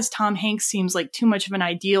because Tom Hanks seems like too much of an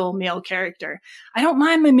ideal male character. I don't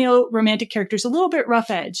mind my male romantic characters a little bit rough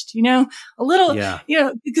edged, a little,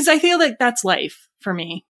 because I feel like that's life for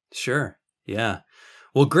me. Sure. Yeah.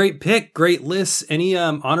 Well, great pick. Great list. Any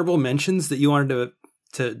honorable mentions that you wanted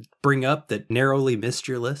to bring up that narrowly missed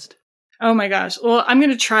your list? Oh my gosh. Well, I'm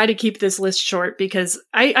going to try to keep this list short because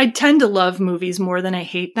I tend to love movies more than I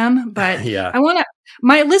hate them. But yeah.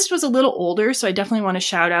 My list was a little older, so I definitely want to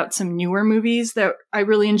shout out some newer movies that I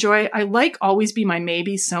really enjoy. I like Always Be My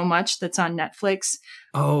Maybe so much, that's on Netflix.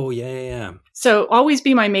 Oh, yeah. So Always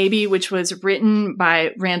Be My Maybe, which was written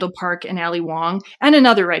by Randall Park and Ali Wong and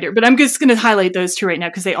another writer, but I'm just going to highlight those two right now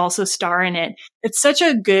because they also star in it. It's such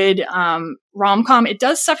a good rom-com. It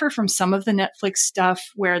does suffer from some of the Netflix stuff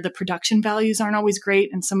where the production values aren't always great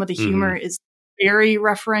and some of the humor is very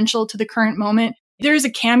referential to the current moment. There's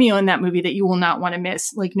a cameo in that movie that you will not want to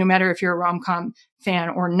miss, like no matter if you're a rom-com fan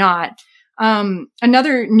or not.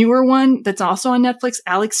 Another newer one that's also on Netflix,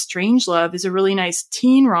 Alex Strangelove, is a really nice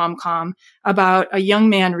teen rom-com about a young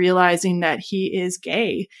man realizing that he is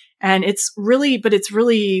gay. And it's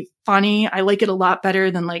really funny. I like it a lot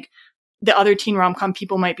better than like the other teen rom-com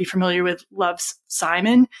people might be familiar with, Love's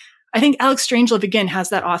Simon. I think Alex Strangelove, again, has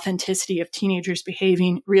that authenticity of teenagers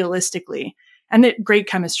behaving realistically. And the great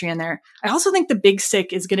chemistry in there. I also think The Big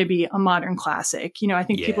Sick is going to be a modern classic. I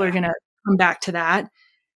think people are going to come back to that.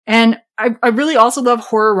 And I really also love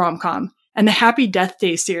horror rom-com and the Happy Death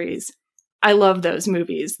Day series. I love those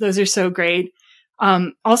movies. Those are so great.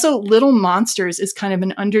 Also, Little Monsters is kind of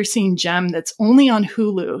an underseen gem that's only on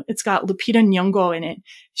Hulu. It's got Lupita Nyong'o in it.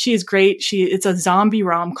 She is great. It's a zombie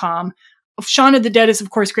rom-com. Shaun of the Dead is, of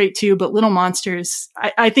course, great too, but Little Monsters,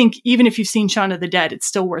 I think even if you've seen Shaun of the Dead, it's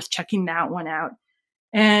still worth checking that one out.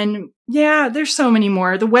 And yeah, there's so many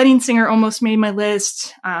more. The Wedding Singer almost made my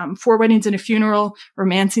list. 4 Weddings and a Funeral,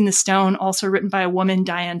 Romancing the Stone, also written by a woman,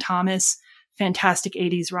 Diane Thomas. Fantastic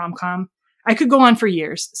 80s rom-com. I could go on for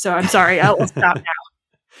years, so I'm sorry. I'll stop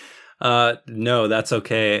now. No, that's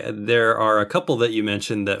okay. There are a couple that you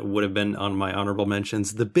mentioned that would have been on my honorable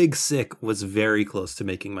mentions. The Big Sick was very close to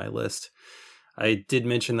making my list. I did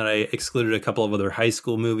mention that I excluded a couple of other high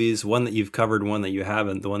school movies, one that you've covered, one that you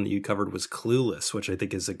haven't. The one that you covered was Clueless, which I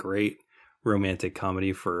think is a great romantic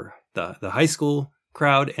comedy for the high school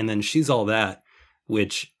crowd. And then She's All That,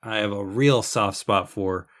 which I have a real soft spot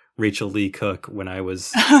for. Rachel Lee Cook, when I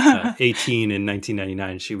was 18 in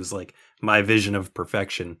 1999, she was like my vision of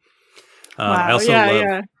perfection. Wow. I also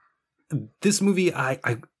love this movie.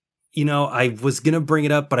 I was going to bring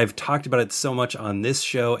it up, but I've talked about it so much on this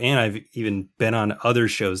show, and I've even been on other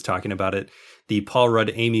shows talking about it. The Paul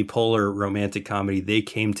Rudd, Amy Poehler romantic comedy, They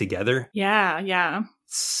Came Together. Yeah.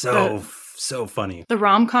 So funny. The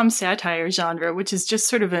rom-com satire genre, which is just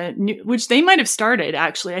sort of which they might have started,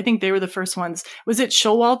 actually. I think they were the first ones. Was it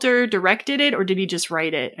Showalter directed it, or did he just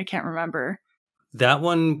write it? I can't remember. That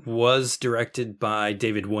one was directed by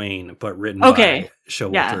David Wayne, but written by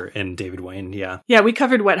Showalter and David Wayne. Yeah. Yeah, we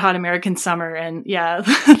covered Wet Hot American Summer, and yeah,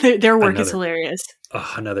 their work is hilarious.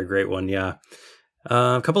 Oh, another great one. Yeah.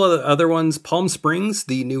 A couple of other ones. Palm Springs,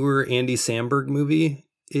 the newer Andy Samberg movie,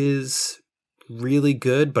 is really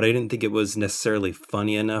good, but I didn't think it was necessarily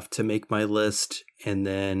funny enough to make my list. And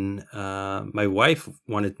then my wife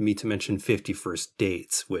wanted me to mention 50 First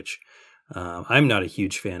Dates, which I'm not a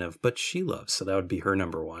huge fan of, but she loves. So that would be her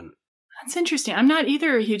number one. That's interesting. I'm not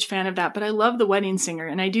either a huge fan of that, but I love The Wedding Singer.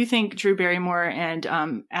 And I do think Drew Barrymore and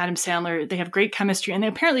Adam Sandler, they have great chemistry. And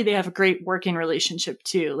apparently they have a great working relationship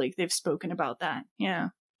too. Like they've spoken about that. Yeah.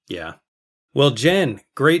 Yeah. Well, Jen,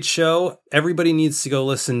 great show. Everybody needs to go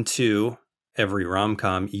listen to Every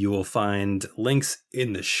Rom-Com. You will find links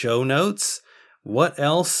in the show notes. What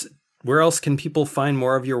else? Where else can people find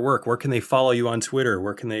more of your work? Where can they follow you on Twitter?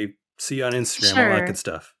 Where can they see you on Instagram? All that good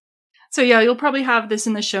stuff. So yeah, you'll probably have this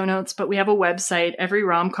in the show notes, but we have a website,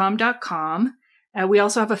 everyromcom.com. We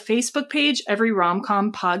also have a Facebook page, Every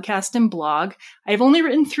Rom-Com Podcast and Blog. I've only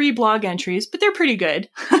written 3 blog entries, but they're pretty good.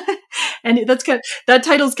 And that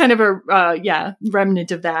title's kind of a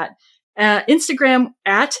remnant of that. Instagram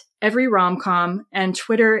at Every Rom-Com and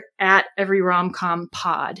Twitter at Every Rom-Com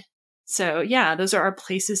Pod. So yeah, those are our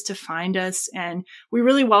places to find us. And we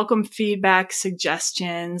really welcome feedback,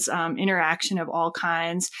 suggestions, interaction of all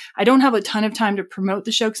kinds. I don't have a ton of time to promote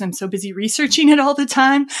the show because I'm so busy researching it all the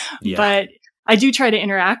time. Yeah. But I do try to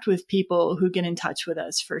interact with people who get in touch with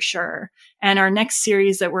us for sure. And our next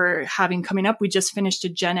series that we're having coming up, we just finished a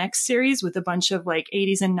Gen X series with a bunch of like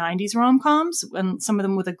 80s and 90s rom-coms, and some of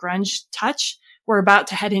them with a grunge touch. We're about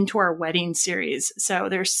to head into our wedding series. So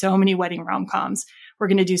there's so many wedding rom-coms. we're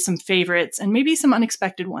going to do some favorites and maybe some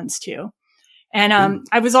unexpected ones too. And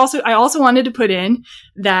I also wanted to put in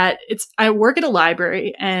that I work at a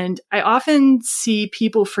library, and I often see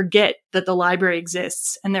people forget that the library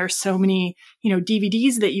exists, and there are so many,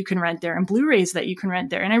 DVDs that you can rent there and Blu-rays that you can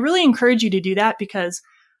rent there. And I really encourage you to do that, because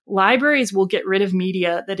libraries will get rid of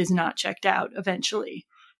media that is not checked out eventually.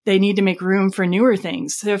 They need to make room for newer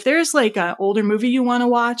things. So if there's like an older movie you want to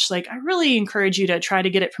watch, I really encourage you to try to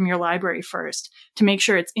get it from your library first to make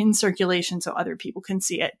sure it's in circulation so other people can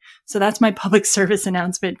see it. So that's my public service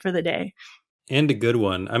announcement for the day. And a good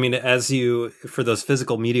one. I mean, for those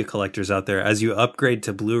physical media collectors out there, as you upgrade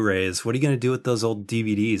to Blu-rays, what are you going to do with those old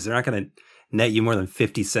DVDs? They're not going to net you more than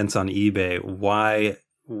 50 cents on eBay.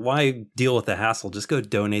 Why deal with the hassle? Just go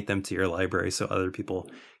donate them to your library so other people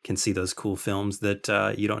can see those cool films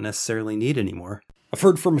that you don't necessarily need anymore. I've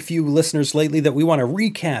heard from a few listeners lately that we want a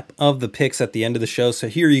recap of the picks at the end of the show, so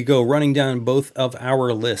here you go, running down both of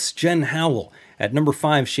our lists. Jen Howell, at number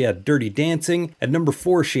 5, she had Dirty Dancing. At number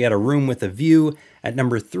 4, she had A Room with a View. At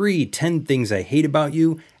number 3, 10 Things I Hate About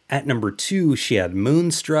You. At number 2, she had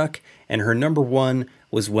Moonstruck. And her number 1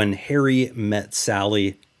 was When Harry Met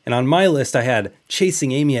Sally. And on my list, I had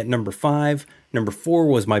Chasing Amy at number 5. Number 4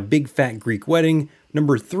 was My Big Fat Greek Wedding.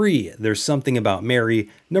 Number 3, There's Something About Mary.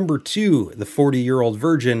 Number 2, The 40-Year-Old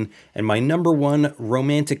Virgin. And my number 1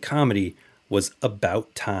 romantic comedy was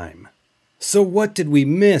About Time. So what did we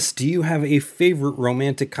miss? Do you have a favorite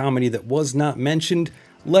romantic comedy that was not mentioned?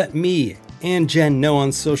 Let me and Jen know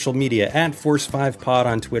on social media, at Force5Pod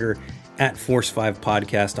on Twitter, at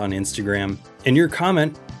Force5Podcast on Instagram. And your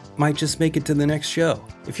comment might just make it to the next show.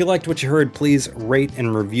 If you liked what you heard, please rate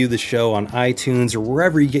and review the show on iTunes or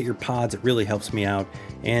wherever you get your pods. It really helps me out.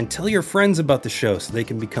 And tell your friends about the show so they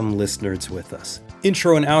can become listeners with us.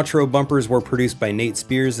 Intro and outro bumpers were produced by Nate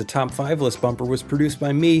Spears. The Top 5 List bumper was produced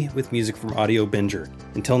by me with music from Audio Binger.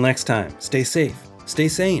 Until next time, stay safe, stay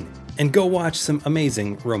sane, and go watch some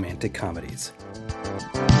amazing romantic comedies.